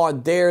for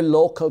their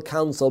local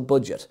council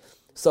budget.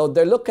 So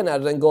they're looking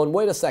at it and going,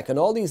 wait a second,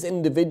 all these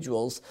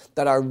individuals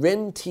that are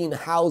renting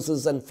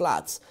houses and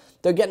flats,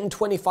 they're getting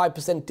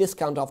 25%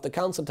 discount off the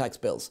council tax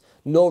bills.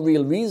 No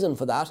real reason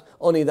for that,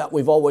 only that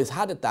we've always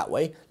had it that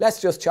way.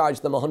 Let's just charge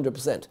them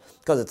 100%.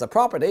 Because it's a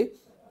property,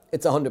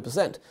 it's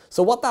 100%.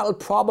 So what that'll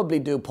probably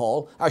do,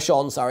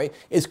 Sean,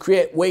 is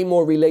create way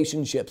more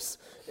relationships.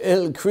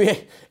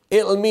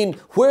 It'll mean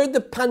where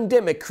the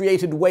pandemic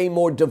created way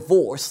more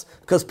divorce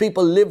because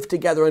people lived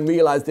together and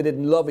realized they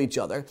didn't love each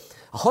other.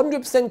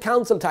 100%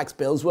 council tax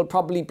bills will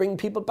probably bring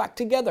people back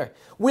together.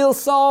 We'll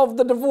solve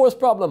the divorce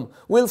problem.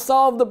 We'll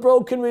solve the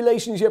broken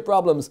relationship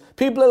problems.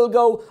 People will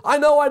go, I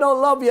know I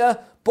don't love you,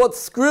 but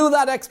screw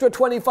that extra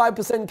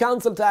 25%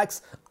 council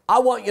tax. I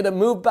want you to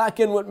move back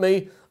in with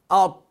me.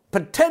 I'll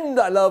pretend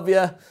I love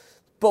you,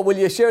 but will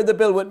you share the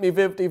bill with me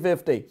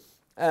 50-50?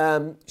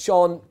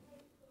 Sean,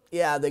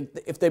 yeah,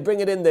 if they bring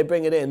it in, they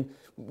bring it in.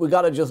 We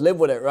got to just live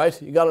with it, right?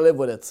 You got to live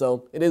with it.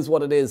 So it is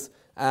what it is.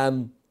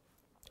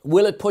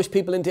 Will it push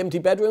people into empty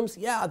bedrooms?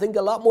 Yeah, I think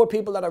a lot more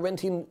people that are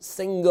renting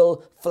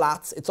single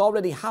flats. It's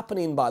already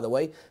happening, by the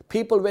way.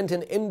 People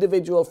renting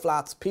individual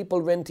flats,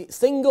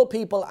 single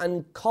people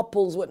and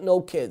couples with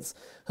no kids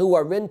who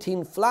are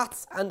renting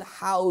flats and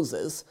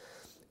houses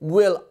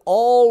will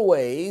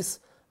always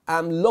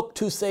look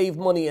to save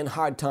money in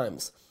hard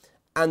times.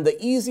 And the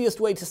easiest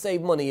way to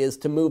save money is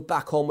to move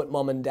back home with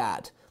mum and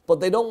dad. But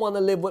they don't want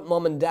to live with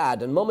mum and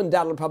dad, and mum and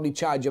dad will probably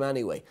charge them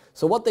anyway.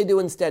 So what they do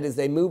instead is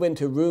they move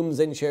into rooms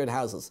in shared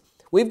houses.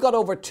 We've got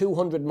over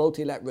 200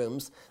 multi-let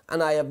rooms,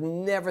 and I have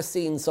never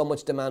seen so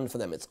much demand for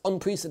them. It's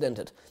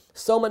unprecedented.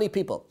 So many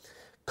people.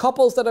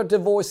 Couples that are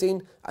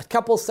divorcing,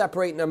 couples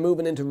separating are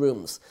moving into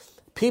rooms.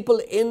 People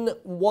in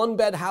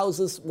one-bed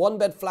houses,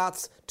 one-bed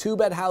flats,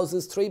 two-bed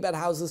houses, three-bed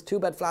houses,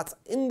 two-bed flats,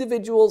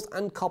 individuals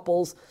and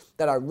couples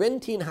that are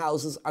renting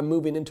houses are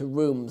moving into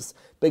rooms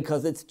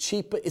because it's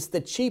cheaper. It's the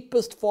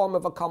cheapest form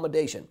of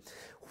accommodation.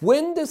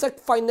 When there's a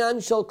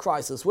financial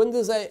crisis, when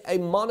there's a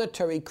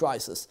monetary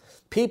crisis,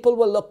 people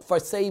will look for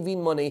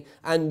saving money,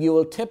 and you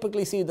will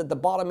typically see that the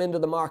bottom end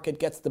of the market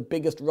gets the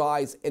biggest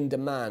rise in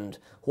demand.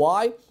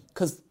 Why?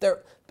 Because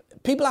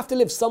people have to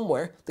live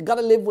somewhere. They've got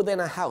to live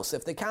within a house.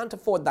 If they can't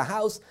afford the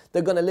house,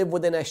 they're going to live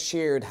within a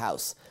shared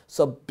house.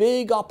 So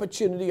big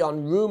opportunity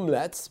on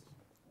roomlets,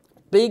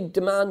 big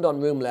demand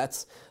on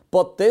roomlets,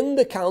 but then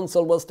the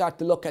council will start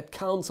to look at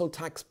council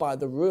tax by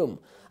the room.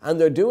 And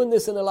they're doing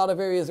this in a lot of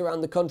areas around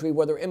the country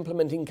where they're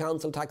implementing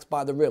council tax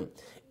by the room.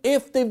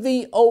 If the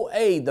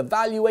VOA, the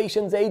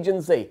Valuations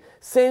Agency,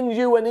 sends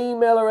you an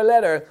email or a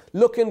letter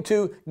looking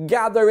to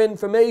gather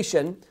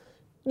information,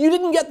 you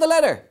didn't get the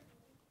letter.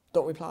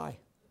 Don't reply.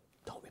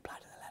 Don't reply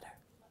to the letter.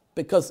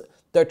 Because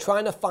they're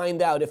trying to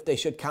find out if they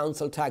should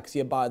council tax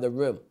you by the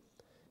room.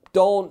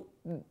 Don't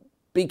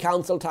be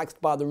council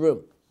taxed by the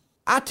room.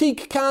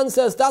 Atik Khan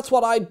says, that's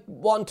what I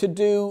want to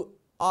do.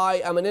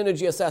 I am an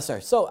energy assessor.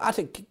 So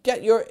Atik,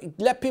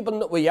 let people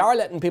know. We are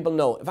letting people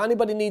know. If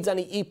anybody needs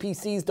any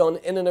EPCs done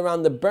in and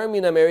around the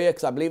Birmingham area,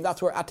 because I believe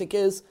that's where Atik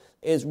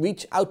is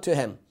reach out to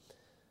him.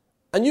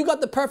 And you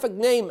got the perfect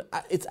name.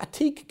 It's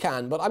Atik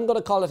Khan, but I'm going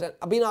to call it,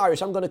 being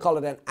Irish, I'm going to call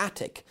it an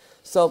attic.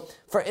 So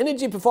for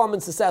energy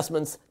performance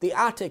assessments, the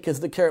attic is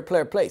the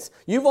clear place.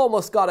 You've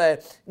almost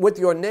got with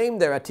your name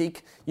there,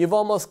 Atik, you've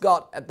almost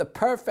got the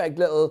perfect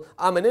little,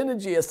 I'm an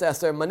energy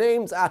assessor, my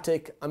name's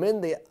Atik, I'm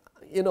in the,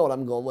 you know what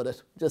I'm going with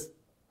it. Just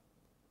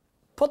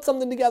put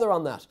something together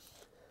on that.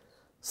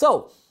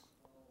 So,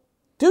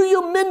 do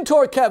you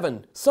mentor,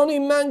 Kevin? Sonny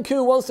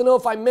Manku wants to know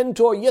if I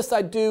mentor. Yes,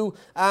 I do.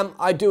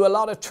 I do a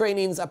lot of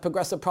trainings at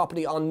Progressive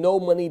Property on no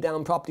money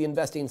down property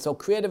investing. So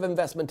creative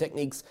investment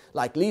techniques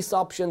like lease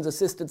options,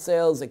 assisted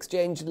sales,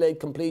 exchange-delayed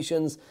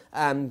completions,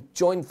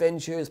 joint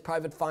ventures,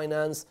 private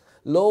finance,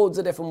 loads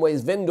of different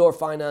ways, vendor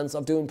finance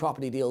of doing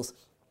property deals.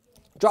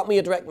 Drop me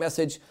a direct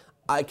message.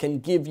 I can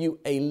give you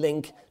a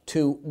link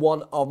to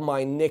one of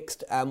my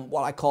next,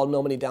 what I call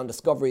No Money Down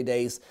Discovery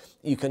Days.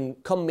 You can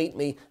come meet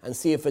me and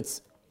see if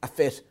it's a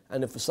fit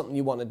and if it's something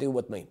you want to do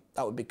with me.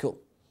 That would be cool.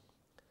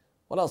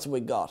 What else have we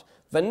got?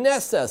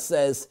 Vanessa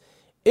says,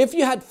 if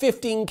you had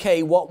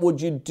 15K, what would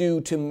you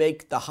do to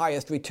make the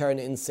highest return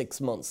in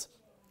 6 months?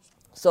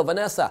 So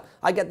Vanessa,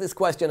 I get this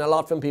question a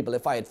lot from people.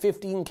 If I had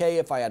 15K,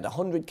 if I had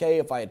 100K,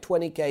 if I had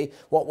 20K,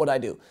 what would I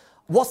do?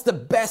 What's the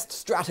best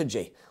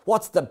strategy?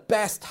 What's the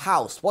best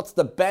house? What's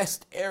the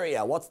best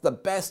area? What's the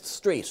best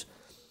street?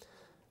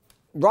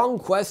 Wrong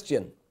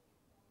question.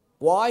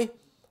 Why?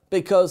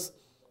 Because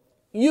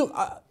you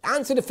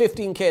answer to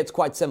 15K, it's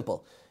quite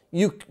simple.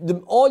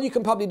 All you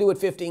can probably do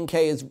with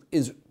 15K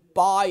is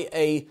buy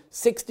a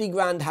 60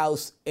 grand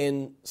house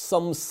in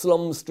some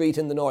slum street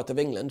in the north of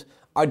England,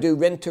 or do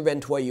rent to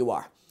rent where you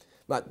are.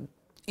 But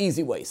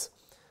easy ways.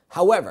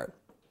 However,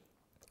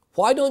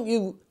 why don't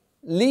you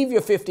leave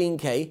your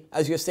 15K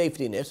as your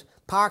safety net,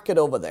 park it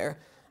over there,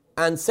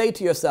 and say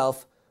to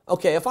yourself,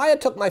 okay, if I had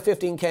took my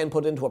 15K and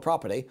put it into a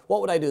property,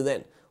 what would I do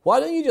then? Why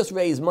don't you just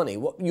raise money?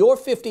 Your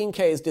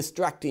 15K is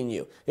distracting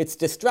you. It's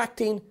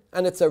distracting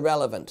and it's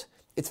irrelevant.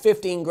 It's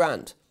 15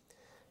 grand.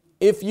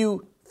 If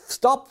you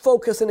stop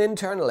focusing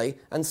internally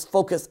and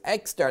focus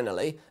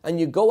externally and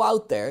you go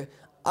out there,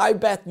 I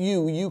bet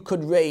you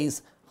could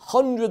raise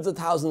hundreds of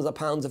thousands of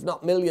pounds, if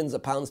not millions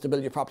of pounds, to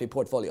build your property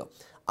portfolio.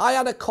 I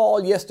had a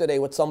call yesterday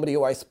with somebody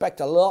who I respect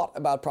a lot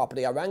about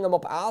property. I rang him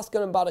up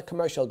asking him about a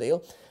commercial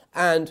deal,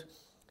 and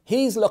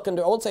he's looking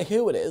to, I won't say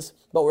who it is,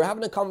 but we're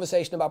having a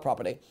conversation about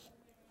property.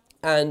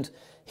 And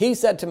he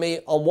said to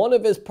me, on one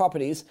of his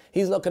properties,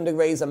 he's looking to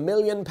raise £1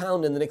 million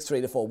in the next 3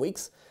 to 4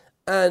 weeks.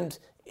 And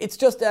it's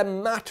just a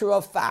matter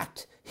of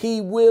fact, he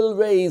will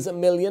raise £1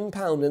 million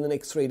in the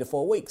next 3 to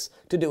 4 weeks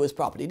to do his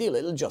property deal.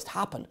 It'll just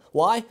happen.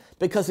 Why?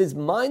 Because his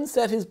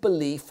mindset, his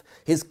belief,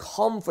 his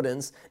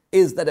confidence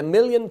is that £1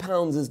 million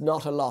is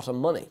not a lot of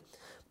money.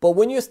 But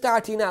when you're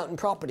starting out in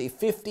property,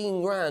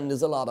 15 grand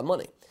is a lot of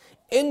money.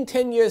 In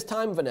 10 years'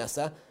 time,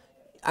 Vanessa,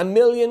 £1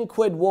 million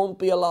won't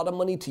be a lot of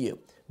money to you.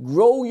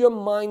 Grow your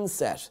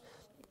mindset,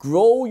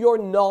 grow your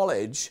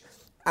knowledge,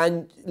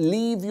 and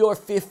leave your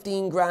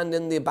 15 grand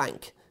in the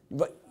bank.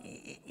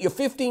 Your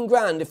 15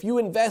 grand, if you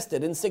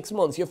invested in 6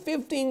 months, your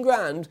 15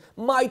 grand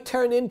might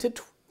turn into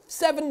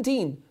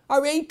 17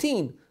 or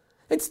 18.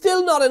 It's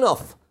still not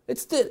enough.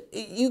 It's still,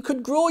 you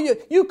could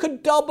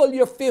double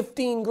your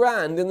 15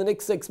 grand in the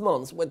next 6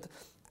 months with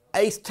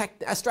a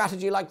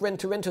strategy like rent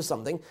to rent or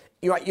something.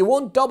 You're right, you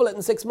won't double it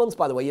in 6 months,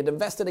 by the way. You'd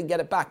invest it and get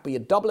it back, but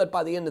you'd double it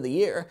by the end of the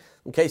year,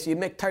 in case you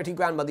make 30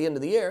 grand by the end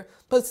of the year.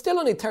 But it's still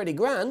only 30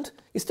 grand.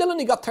 You still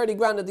only got 30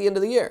 grand at the end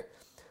of the year.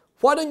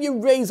 Why don't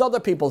you raise other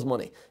people's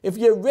money? If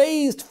you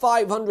raised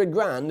 500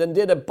 grand and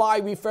did a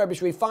buy,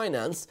 refurbish,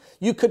 refinance,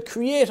 you could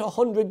create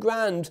 100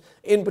 grand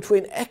in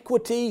between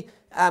equity,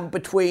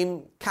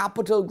 between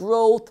capital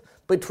growth,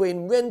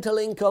 between rental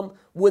income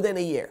within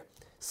a year.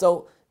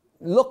 So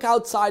look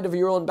outside of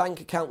your own bank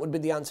account would be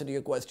the answer to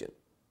your question.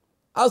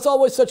 As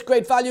always, such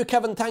great value.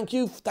 Kevin, thank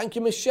you. Thank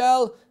you,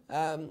 Michelle.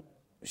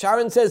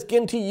 Sharon says,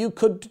 Ginty, you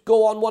could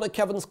go on one of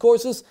Kevin's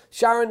courses.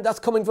 Sharon, that's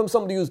coming from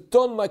somebody who's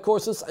done my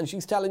courses and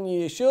she's telling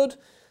you should.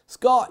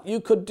 Scott, you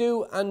could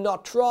do and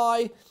not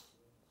try.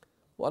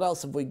 What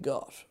else have we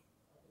got?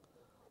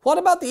 What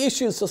about the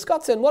issues? So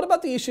Scott's saying, what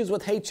about the issues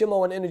with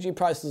HMO and energy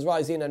prices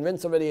rising and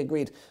rents already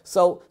agreed?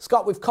 So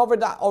Scott, we've covered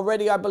that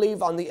already, I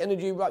believe, on the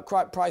energy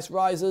price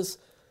rises.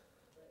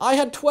 I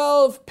had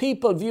 12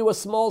 people view a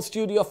small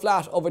studio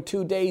flat over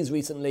 2 days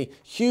recently.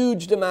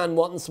 Huge demand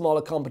wanting smaller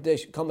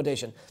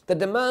accommodation. The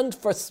demand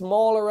for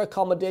smaller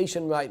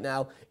accommodation right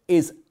now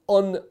is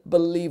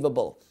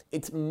unbelievable.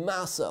 It's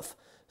massive.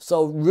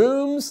 So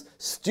rooms,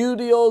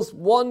 studios,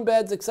 one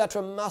beds,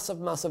 etc. Massive,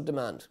 massive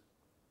demand.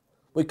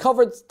 We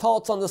covered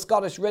thoughts on the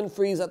Scottish rent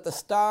freeze at the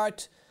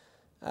start.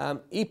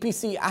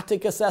 EPC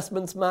attic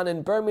assessments man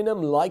in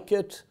Birmingham, like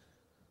it.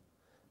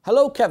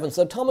 Hello, Kevin.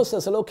 So Thomas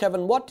says, hello,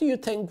 Kevin. What do you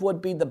think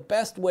would be the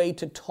best way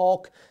to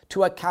talk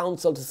to a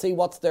council to see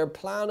what's their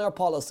plan or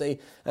policy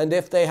and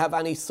if they have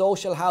any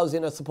social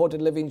housing or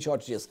supported living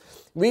shortages?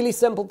 Really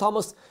simple,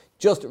 Thomas.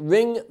 Just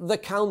ring the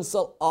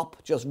council up.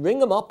 Just ring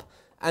them up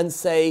and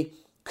say,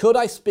 could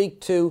I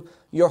speak to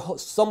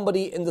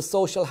somebody in the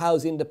social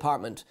housing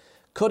department?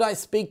 Could I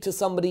speak to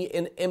somebody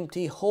in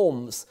empty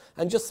homes?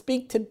 And just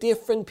speak to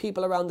different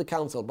people around the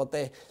council. But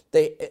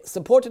the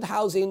supported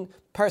housing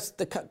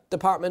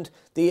department,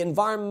 the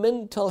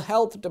environmental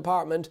health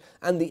department,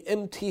 and the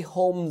empty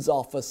homes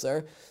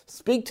officer,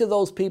 speak to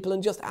those people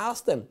and just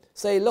ask them.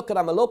 Say, look,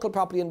 I'm a local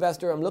property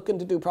investor. I'm looking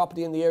to do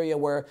property in the area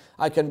where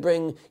I can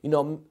bring,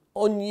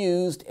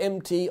 unused,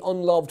 empty,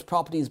 unloved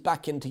properties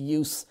back into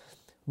use.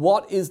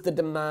 What is the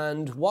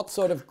demand? What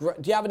sort of, do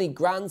you have any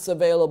grants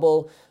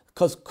available?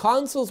 Because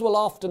councils will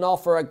often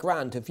offer a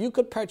grant. If you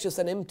could purchase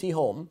an empty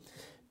home,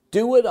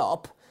 do it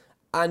up,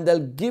 and they'll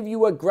give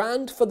you a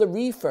grant for the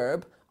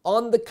refurb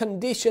on the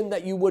condition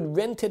that you would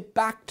rent it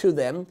back to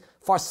them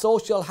for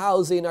social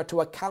housing or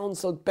to a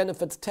council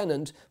benefits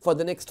tenant for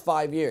the next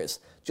 5 years.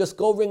 Just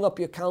go ring up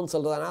your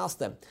council and ask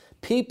them.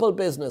 People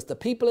business, the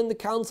people in the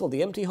council,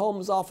 the empty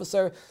homes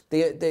officer,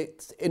 the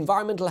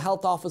environmental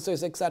health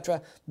officers,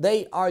 etc.,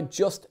 they are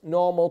just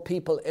normal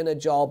people in a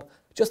job.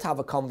 Just have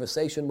a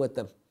conversation with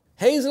them.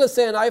 Hazel is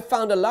saying, I've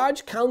found a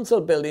large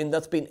council building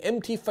that's been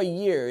empty for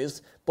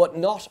years but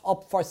not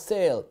up for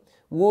sale.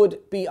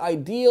 Would be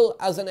ideal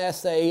as an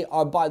SA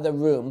or by the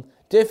room.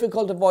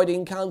 Difficult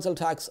avoiding council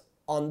tax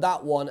on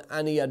that one.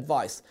 Any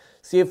advice?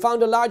 So you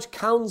found a large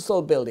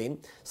council building.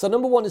 So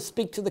number one is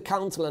speak to the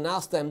council and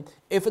ask them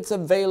if it's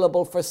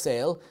available for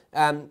sale,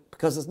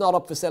 because it's not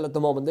up for sale at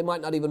the moment. They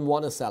might not even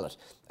want to sell it.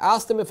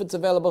 Ask them if it's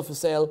available for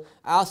sale.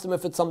 Ask them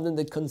if it's something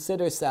they'd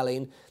consider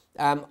selling.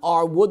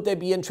 Or would they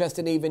be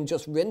interested in even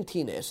just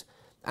renting it?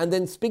 And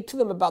then speak to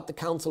them about the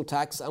council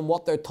tax and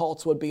what their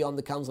thoughts would be on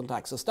the council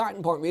tax. The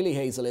starting point really,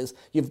 Hazel, is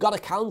you've got a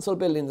council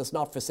building that's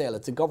not for sale.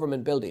 It's a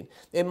government building.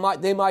 They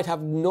might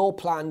have no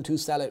plan to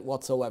sell it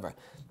whatsoever.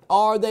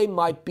 Or they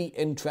might be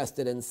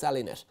interested in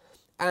selling it.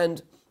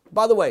 And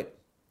by the way,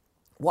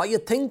 what you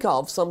think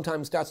of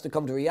sometimes starts to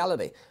come to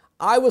reality.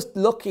 I was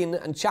looking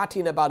and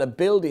chatting about a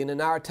building in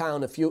our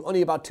town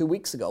only about 2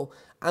 weeks ago,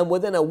 and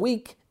within a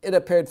week it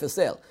appeared for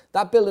sale.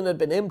 That building had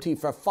been empty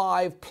for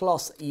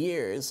 5+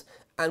 years,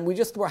 and we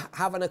just were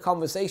having a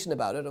conversation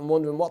about it and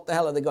wondering what the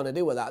hell are they going to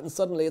do with that, and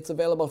suddenly it's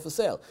available for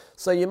sale.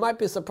 So you might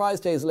be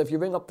surprised, Hazel, if you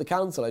ring up the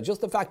council, or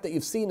just the fact that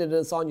you've seen it and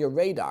it's on your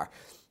radar,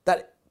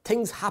 that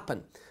things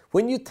happen.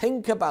 When you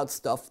think about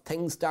stuff,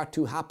 things start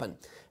to happen.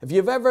 If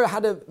you've ever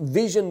had a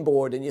vision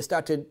board and you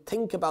start to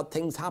think about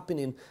things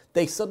happening,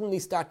 they suddenly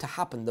start to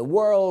happen. The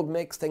world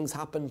makes things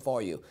happen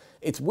for you.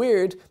 It's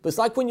weird, but it's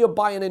like when you're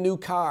buying a new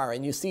car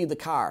and you see the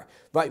car,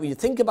 right? When you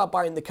think about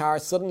buying the car,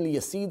 suddenly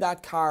you see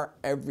that car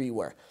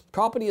everywhere.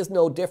 Property is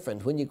no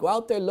different. When you go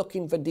out there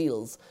looking for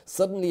deals,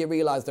 suddenly you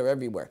realize they're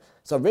everywhere.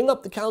 So ring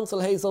up the council,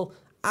 Hazel.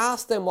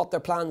 Ask them what their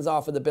plans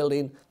are for the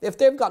building. If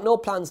they've got no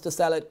plans to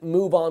sell it,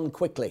 move on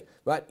quickly,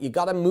 right? You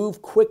got to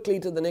move quickly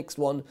to the next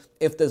one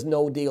if there's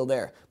no deal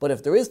there. But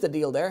if there is the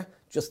deal there,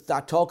 just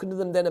start talking to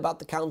them then about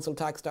the council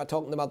tax, start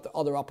talking about the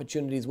other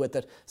opportunities with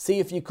it. See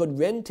if you could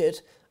rent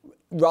it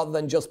rather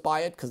than just buy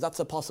it, because that's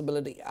a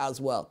possibility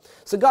as well.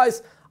 So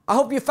guys, I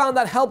hope you found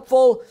that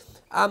helpful.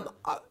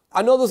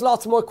 I know there's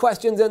lots more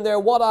questions in there.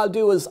 What I'll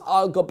do is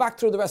I'll go back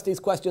through the rest of these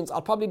questions.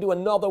 I'll probably do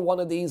another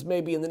one of these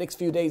maybe in the next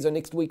few days or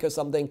next week or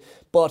something.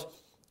 But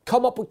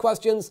come up with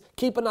questions.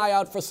 Keep an eye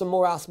out for some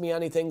more Ask Me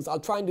Anythings. I'll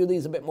try and do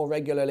these a bit more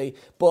regularly.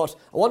 But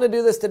I want to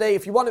do this today.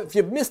 If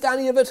you've missed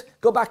any of it,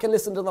 go back and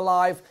listen to the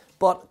live.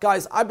 But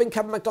guys, I've been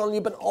Kevin McDonald.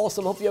 You've been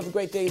awesome. Hope you have a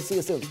great day. See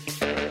you soon.